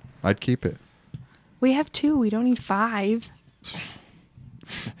 amazing. I'd keep it. We have 2. We don't need 5.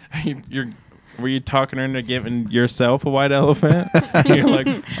 Were you talking her into giving yourself a white elephant? You're like,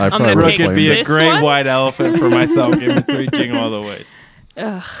 I gonna probably would pick have could be claimed a it. This great one? white elephant for myself. Give me 3 Jingle All the Ways.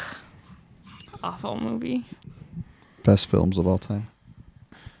 Ugh. Awful movie. Best films of all time.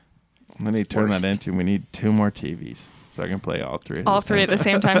 We need to turn Worst. that into. We need 2 more TVs so I can play all 3. All 3 at the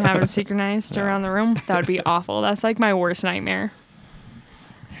same time, have them synchronized Yeah. around the room. That would be awful. That's like my worst nightmare.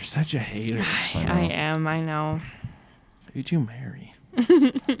 You're such a hater. I am. I know. Who'd you marry?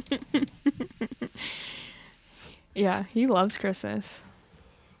 Yeah, he loves Christmas.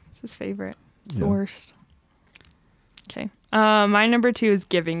 It's his favorite. It's the Yeah. worst. Okay. My number 2 is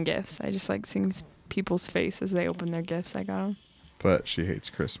giving gifts. I just like seeing people's face as they open their gifts I got them. But she hates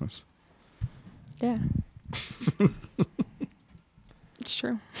Christmas. Yeah. It's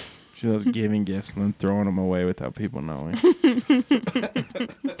true. She loves giving gifts and then throwing them away without people knowing.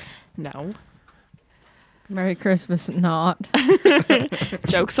 No. Merry Christmas, not.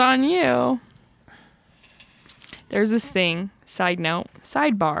 Joke's on you. There's this thing,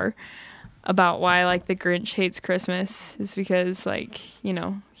 sidebar, about why like the Grinch hates Christmas is because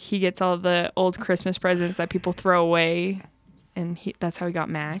he gets all the old Christmas presents that people throw away, and that's how he got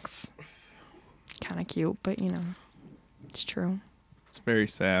Max. Kind of cute, but it's true. It's very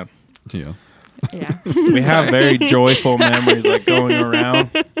sad. Yeah. Yeah. We have very joyful memories like going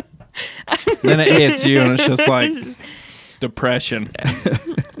around. Then it hits you and it's just like depression.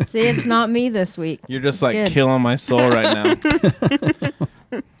 See, it's not me this week. You're just It's like good. killing my soul right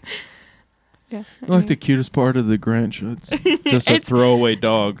now. Yeah. Like the cutest part of the Grinch. It's just a throwaway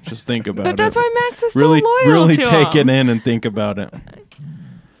dog. Just think about it. But that's why Max is really, so loyal really to take him. it in and think about it.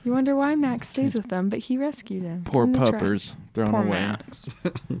 You wonder why Max stays with them, but he rescued him. Poor from the trap. puppers thrown Poor away. Max.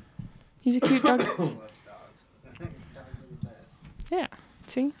 He's a cute dog. Yeah.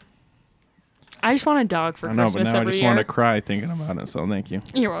 See? I just want a dog for I know, but Christmas now I every just year. want to cry thinking about it. So thank you.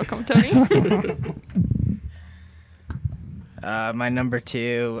 You're welcome, Tony. My number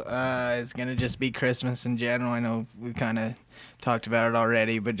 2 is gonna just be Christmas in general. I know we kind of talked about it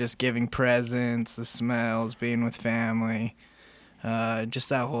already, but just giving presents, the smells, being with family, just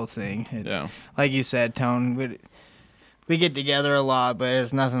that whole thing. Yeah. Like you said, Tone, we get together a lot, but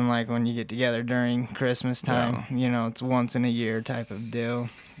it's nothing like when you get together during Christmas time. It's once in a year type of deal.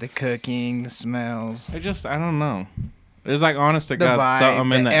 The cooking, the smells, I don't know. There's like honest to the God vibe,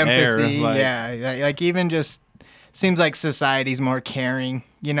 something in the empathy. air. Like, Yeah, like even just seems like society's more caring.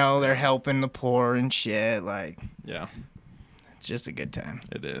 They're helping the poor and shit. Like Yeah, it's just a good time.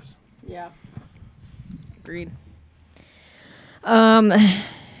 it is. Yeah. Agreed.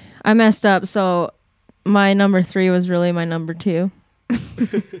 I messed up, so my number 3 was really my number 2.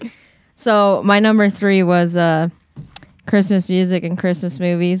 So my number 3 was Christmas music and Christmas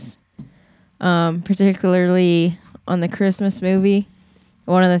movies. Particularly on the Christmas movie.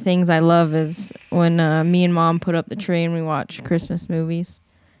 One of the things I love is when me and Mom put up the tree and we watch Christmas movies.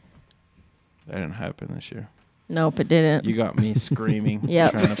 That didn't happen this year. Nope, it didn't. You got me screaming,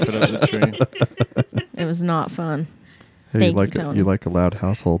 Yep. trying to put up the tree. It was not fun. Hey, Thank you, you Tony. like a loud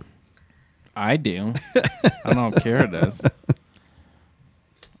household. I do. I don't know if Kara does.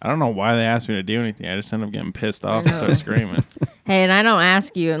 I don't know why they asked me to do anything. I just end up getting pissed off and start screaming. Hey, and I don't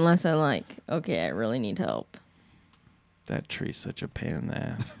ask you unless I'm like, okay, I really need help. That tree's such a pain in the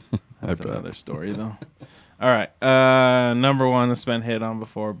ass. I That's bet. another story, though. All right. Number 1 that's been hit on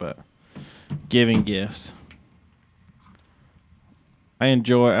before, but giving gifts. I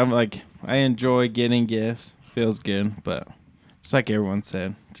enjoy getting gifts. Feels good, but just like everyone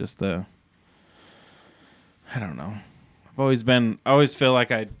said, just I don't know. I always feel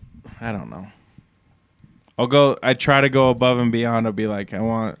like I don't know. I try to go above and beyond. I'll be like, I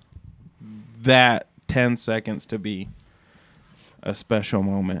want that 10 seconds to be a special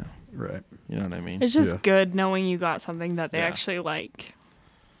moment. Right. You know what I mean? It's just Yeah. good knowing you got something that they Yeah. actually like.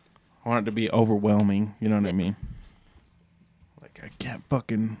 I want it to be overwhelming. You know what I mean? Like, I can't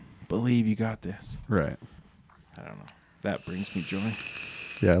fucking believe you got this. Right. I don't know. That brings me joy.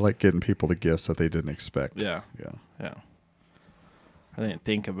 Yeah, I like getting people the gifts that they didn't expect. Yeah. Yeah. Yeah. I didn't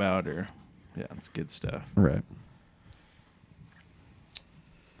think about or yeah, it's good stuff. Right.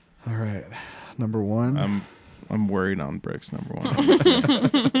 All right. Number one. I'm worried on Brooks number one.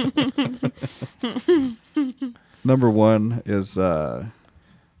 Number one is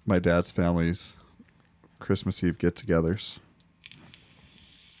my dad's family's Christmas Eve get-togethers.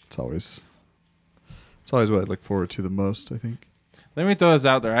 It's always what I look forward to the most, I think. Let me throw this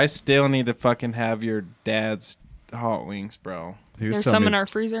out there. I still need to fucking have your dad's hot wings, bro. He was There's telling some me in our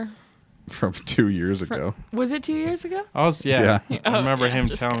freezer. from 2 years ago. Was it 2 years ago? I was I Oh, remember yeah, him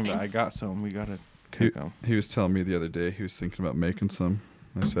just telling me kidding. I got some. We gotta cook them. He was telling me the other day he was thinking about making some.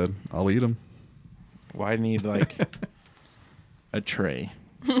 I said, I'll eat them. Why need like a tray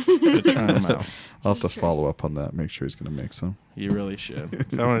to try them out? I'll have to follow up on that. Make sure he's going to make some. You really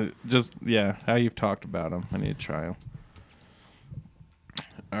should. So I want to just how you've talked about them. I need to try them.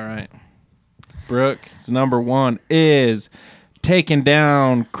 All right, Brooke's number one is taking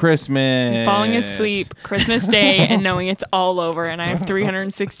down Christmas. Falling asleep Christmas Day and knowing it's all over and I have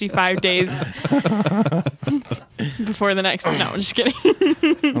 365 days before the next one. No, I'm just kidding.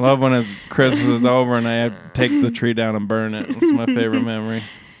 I love when it's Christmas is over and I have to take the tree down and burn it. It's my favorite memory.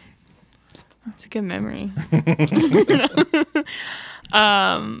 It's a good memory.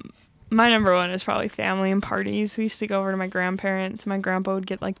 My number one is probably family and parties. We used to go over to my grandparents. My grandpa would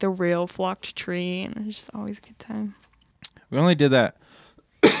get like the real flocked tree and it was just always a good time. We only did that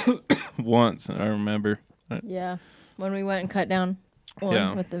once, I remember. Yeah. When we went and cut down one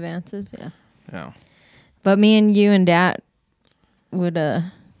Yeah. with the Vances, yeah. Yeah. But me and you and Dad would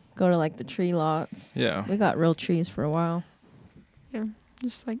go to like the tree lots. Yeah. We got real trees for a while. Yeah,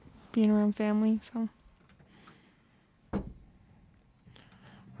 just like being around family. So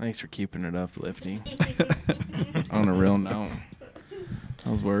Thanks for keeping it uplifting. On a real note.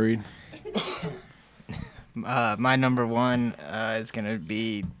 I was worried. My number one is going to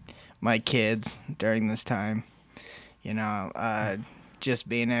be my kids during this time. You know, just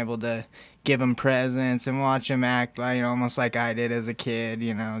being able to give them presents and watch them act like, almost like I did as a kid,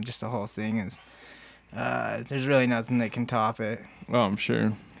 just the whole thing is, there's really nothing that can top it. Oh, I'm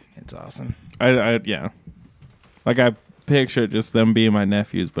sure. It's awesome. Yeah. Like I picture just them being my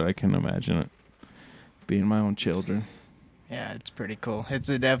nephews, but I can imagine it being my own children. Yeah, it's pretty cool. It's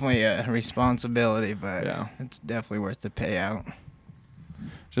definitely a responsibility, but Yeah. it's definitely worth the payout.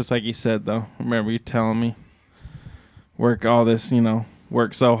 Just like you said, though. Remember you telling me work all this,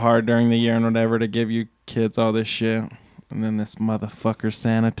 work so hard during the year and whatever to give you kids all this shit. And then this motherfucker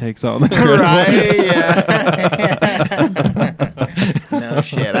Santa takes all the credit. Right? Yeah. No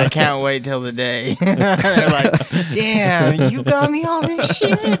shit. I can't wait till the day. They're like, damn, you got me all this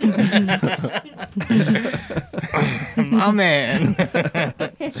shit. My man.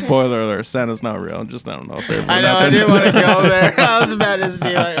 Spoiler alert, Santa's not real. Just I don't know if they're I know, I didn't want to go there. I was about to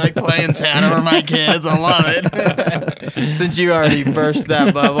be like playing Santa with my kids. I love it. Since you already burst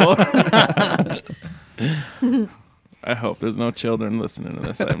that bubble. I hope there's no children listening to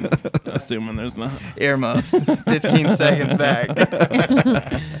this. I'm assuming there's not. Earmuffs. 15 seconds back.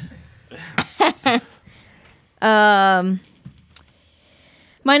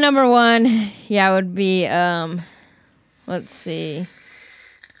 My number one, would be let's see.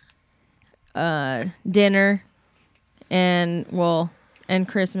 Dinner and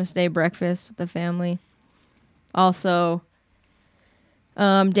Christmas Day breakfast with the family. Also,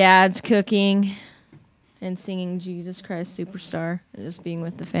 Dad's cooking and singing Jesus Christ Superstar and just being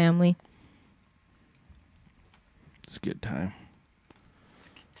with the family. It's a good time.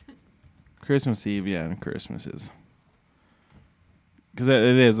 Christmas Eve, and Christmas is. Because it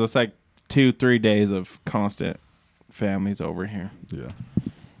is. It's like 2-3 days of constant families over here. Yeah.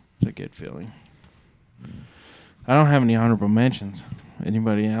 It's a good feeling. I don't have any honorable mentions.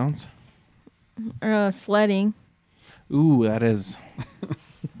 Anybody else? Sledding. Ooh, that is.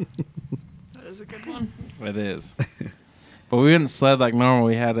 that is a good one. It is. But we didn't sled like normal.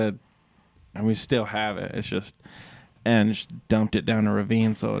 We had and we still have it. It's just dumped it down a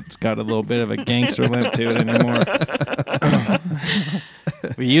ravine, so it's got a little bit of a gangster limp to it anymore.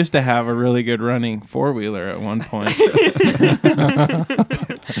 We used to have a really good running 4-wheeler at one point.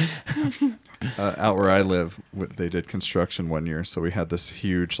 Out where I live, they did construction one year, so we had this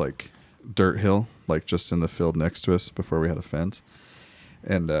huge dirt hill just in the field next to us before we had a fence,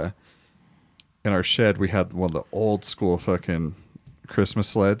 and in our shed we had one of the old school fucking Christmas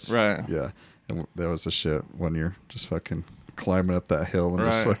sleds. Right. Yeah, and that was the shit one year, just fucking climbing up that hill and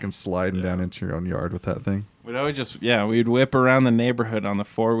just Right. fucking sliding down into your own yard with that thing. We'd always we'd whip around the neighborhood on the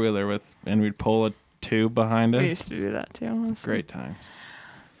 4-wheeler and we'd pull a tube behind We it. used to do that too. Honestly. Great times.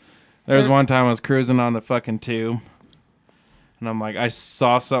 There was one time I was cruising on the fucking tube, and I'm like, I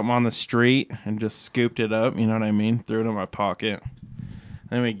saw something on the street and just scooped it up. You know what I mean? Threw it in my pocket.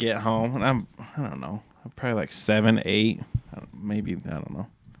 Then we get home, and I don't know, I'm probably like 7, 8, maybe, I don't know,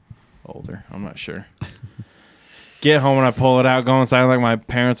 older. I'm not sure. Get home and I pull it out, go inside like my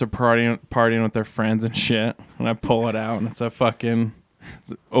parents are partying with their friends and shit. And I pull it out and it's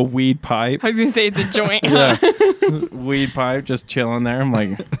a weed pipe. I was gonna say it's a joint. Yeah, weed pipe just chilling there. I'm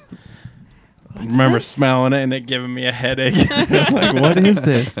like, I remember smelling it and it giving me a headache. Like, what is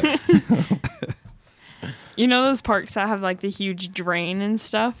this? You know those parks that have like the huge drain and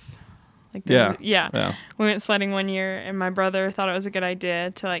stuff? Like yeah. We went sledding one year and my brother thought it was a good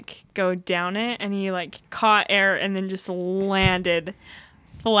idea to like go down it, and he like caught air and then just landed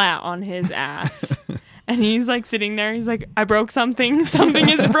flat on his ass. And he's like sitting there, he's like, I broke something. Something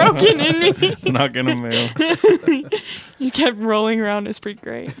is broken in me. I'm not gonna move. He kept rolling around. It's pretty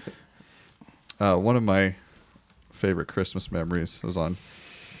great. One of my favorite Christmas memories was on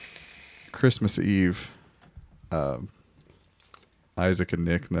Christmas Eve. Isaac and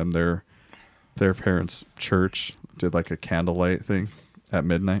Nick and them, their parents' church did like a candlelight thing at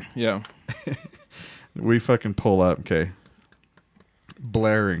midnight. Yeah. We fucking pull up, okay,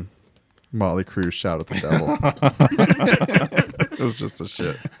 blaring Motley Crue, Shout at the Devil. It was just the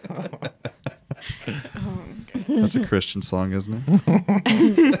shit. That's a Christian song, isn't it?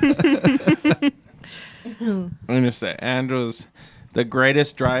 I'm gonna say Andrew's the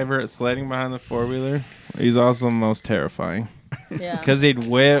greatest driver at sledding behind the 4-wheeler. He's also the most terrifying. Yeah. Because he'd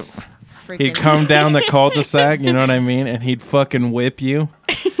whip, Freaking he'd come down the cul-de-sac, you know what I mean? And he'd fucking whip you.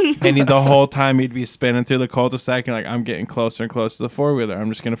 And the whole time he'd be spinning through the cul-de-sac and like, I'm getting closer and closer to the 4-wheeler. I'm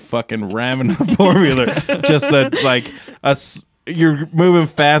just going to fucking ram into the 4-wheeler. Just like, you're moving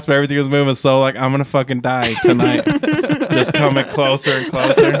fast, but everything was moving slow. Like, I'm going to fucking die tonight. Just coming closer and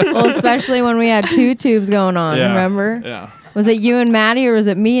closer. Well, especially when we had 2 tubes going on, Yeah. remember? Yeah. Was it you and Maddie, or was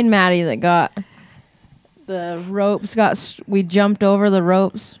it me and Maddie that got the ropes? We jumped over the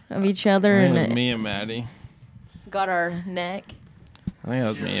ropes of each other, I think and it was it me and Maddie. got our neck. I think that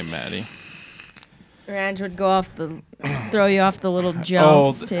was me and Maddie. Range would go throw you off the little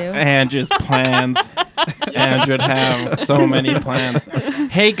jumps too. Andrew's plans. Andrew would have so many plans.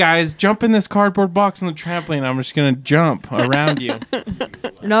 Hey guys, jump in this cardboard box on the trampoline. I'm just gonna jump around you.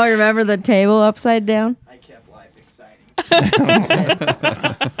 No, remember the table upside down? I kept life exciting.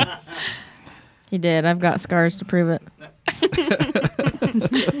 He did. I've got scars to prove it.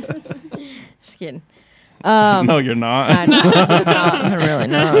 Just kidding. No, you're not. I'm not. I'm really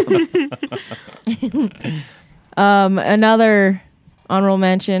not. Another honorable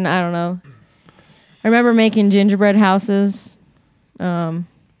mention. I don't know. I remember making gingerbread houses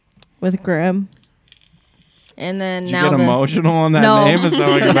with Grim. And then Did you now get emotional on that No. name? It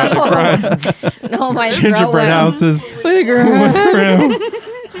sounded like you're about to cry. No, my throat Gingerbread went houses with Grim with Grim.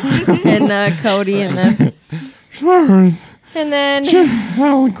 and Cody and then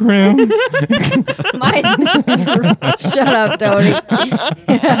How Grim. my shut up, Tony.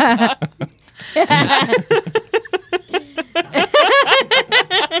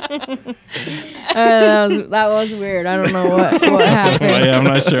 That was weird. I don't know what happened. Yeah, I'm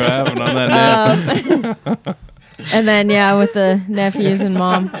not sure what happened on that name. And then with the nephews and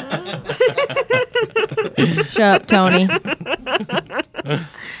mom. Shut up, Tony.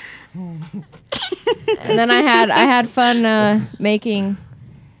 And then I had fun making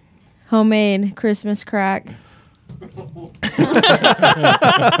homemade Christmas crack.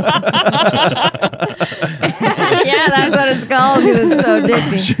 Yeah, that's what it's called because it's so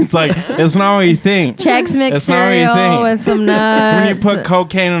dippy. She's like, it's not what you think. Chex Mix It's not what you cereal think. with some nuts. It's when you put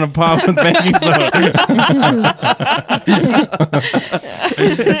cocaine in a pot with baking soda.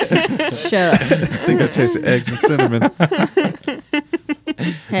 Shut up. I think I tasted eggs and cinnamon.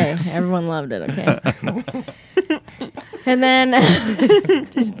 Hey, everyone loved it, okay? And then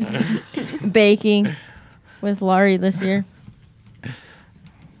baking with Laurie this year.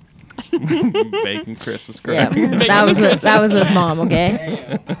 Baking Christmas Yeah, crack. that was with mom,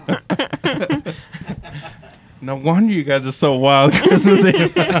 okay? No wonder you guys are so wild Christmas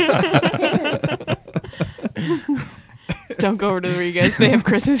Eve. Don't go over to where you guys they have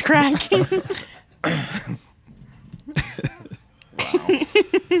Christmas crack.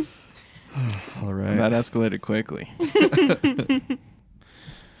 All right. That escalated quickly.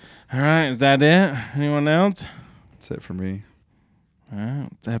 All right, is that it? Anyone else? That's it for me. All right,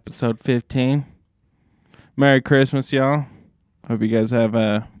 it's episode 15. Merry Christmas, y'all. Hope you guys have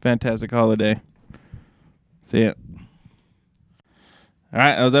a fantastic holiday. See ya. All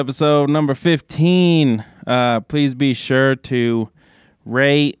right, that was episode number 15. Please be sure to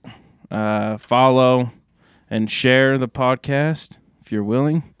rate, follow and share the podcast if you're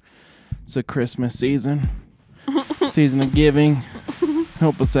willing. It's a Christmas season, season of giving.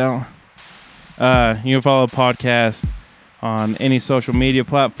 Help us out. You can follow the podcast on any social media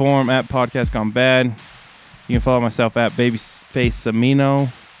platform at Podcast Gone Bad. You can follow myself at Babyface Cimino.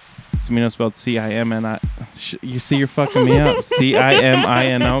 Cimino spelled C-I-M-N-I. You see, you're fucking me up.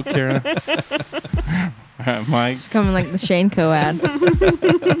 C-I-M-I-N-O, Kira. All right, Mike. It's becoming like the Shaneco ad.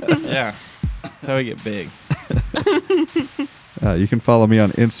 Yeah. That's how we get big. You can follow me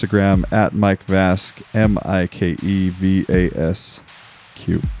on Instagram at Mike Vask, MikeEVASQ.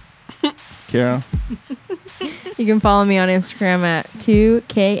 Kira. You can follow me on Instagram at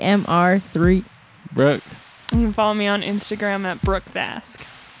 2KMR3. Brooke. You can follow me on Instagram at Brooke Vask.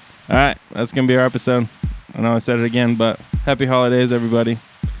 All right, that's going to be our episode. I know I said it again, but happy holidays, everybody.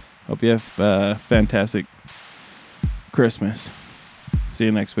 Hope you have a fantastic Christmas. See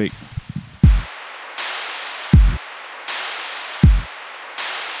you next week.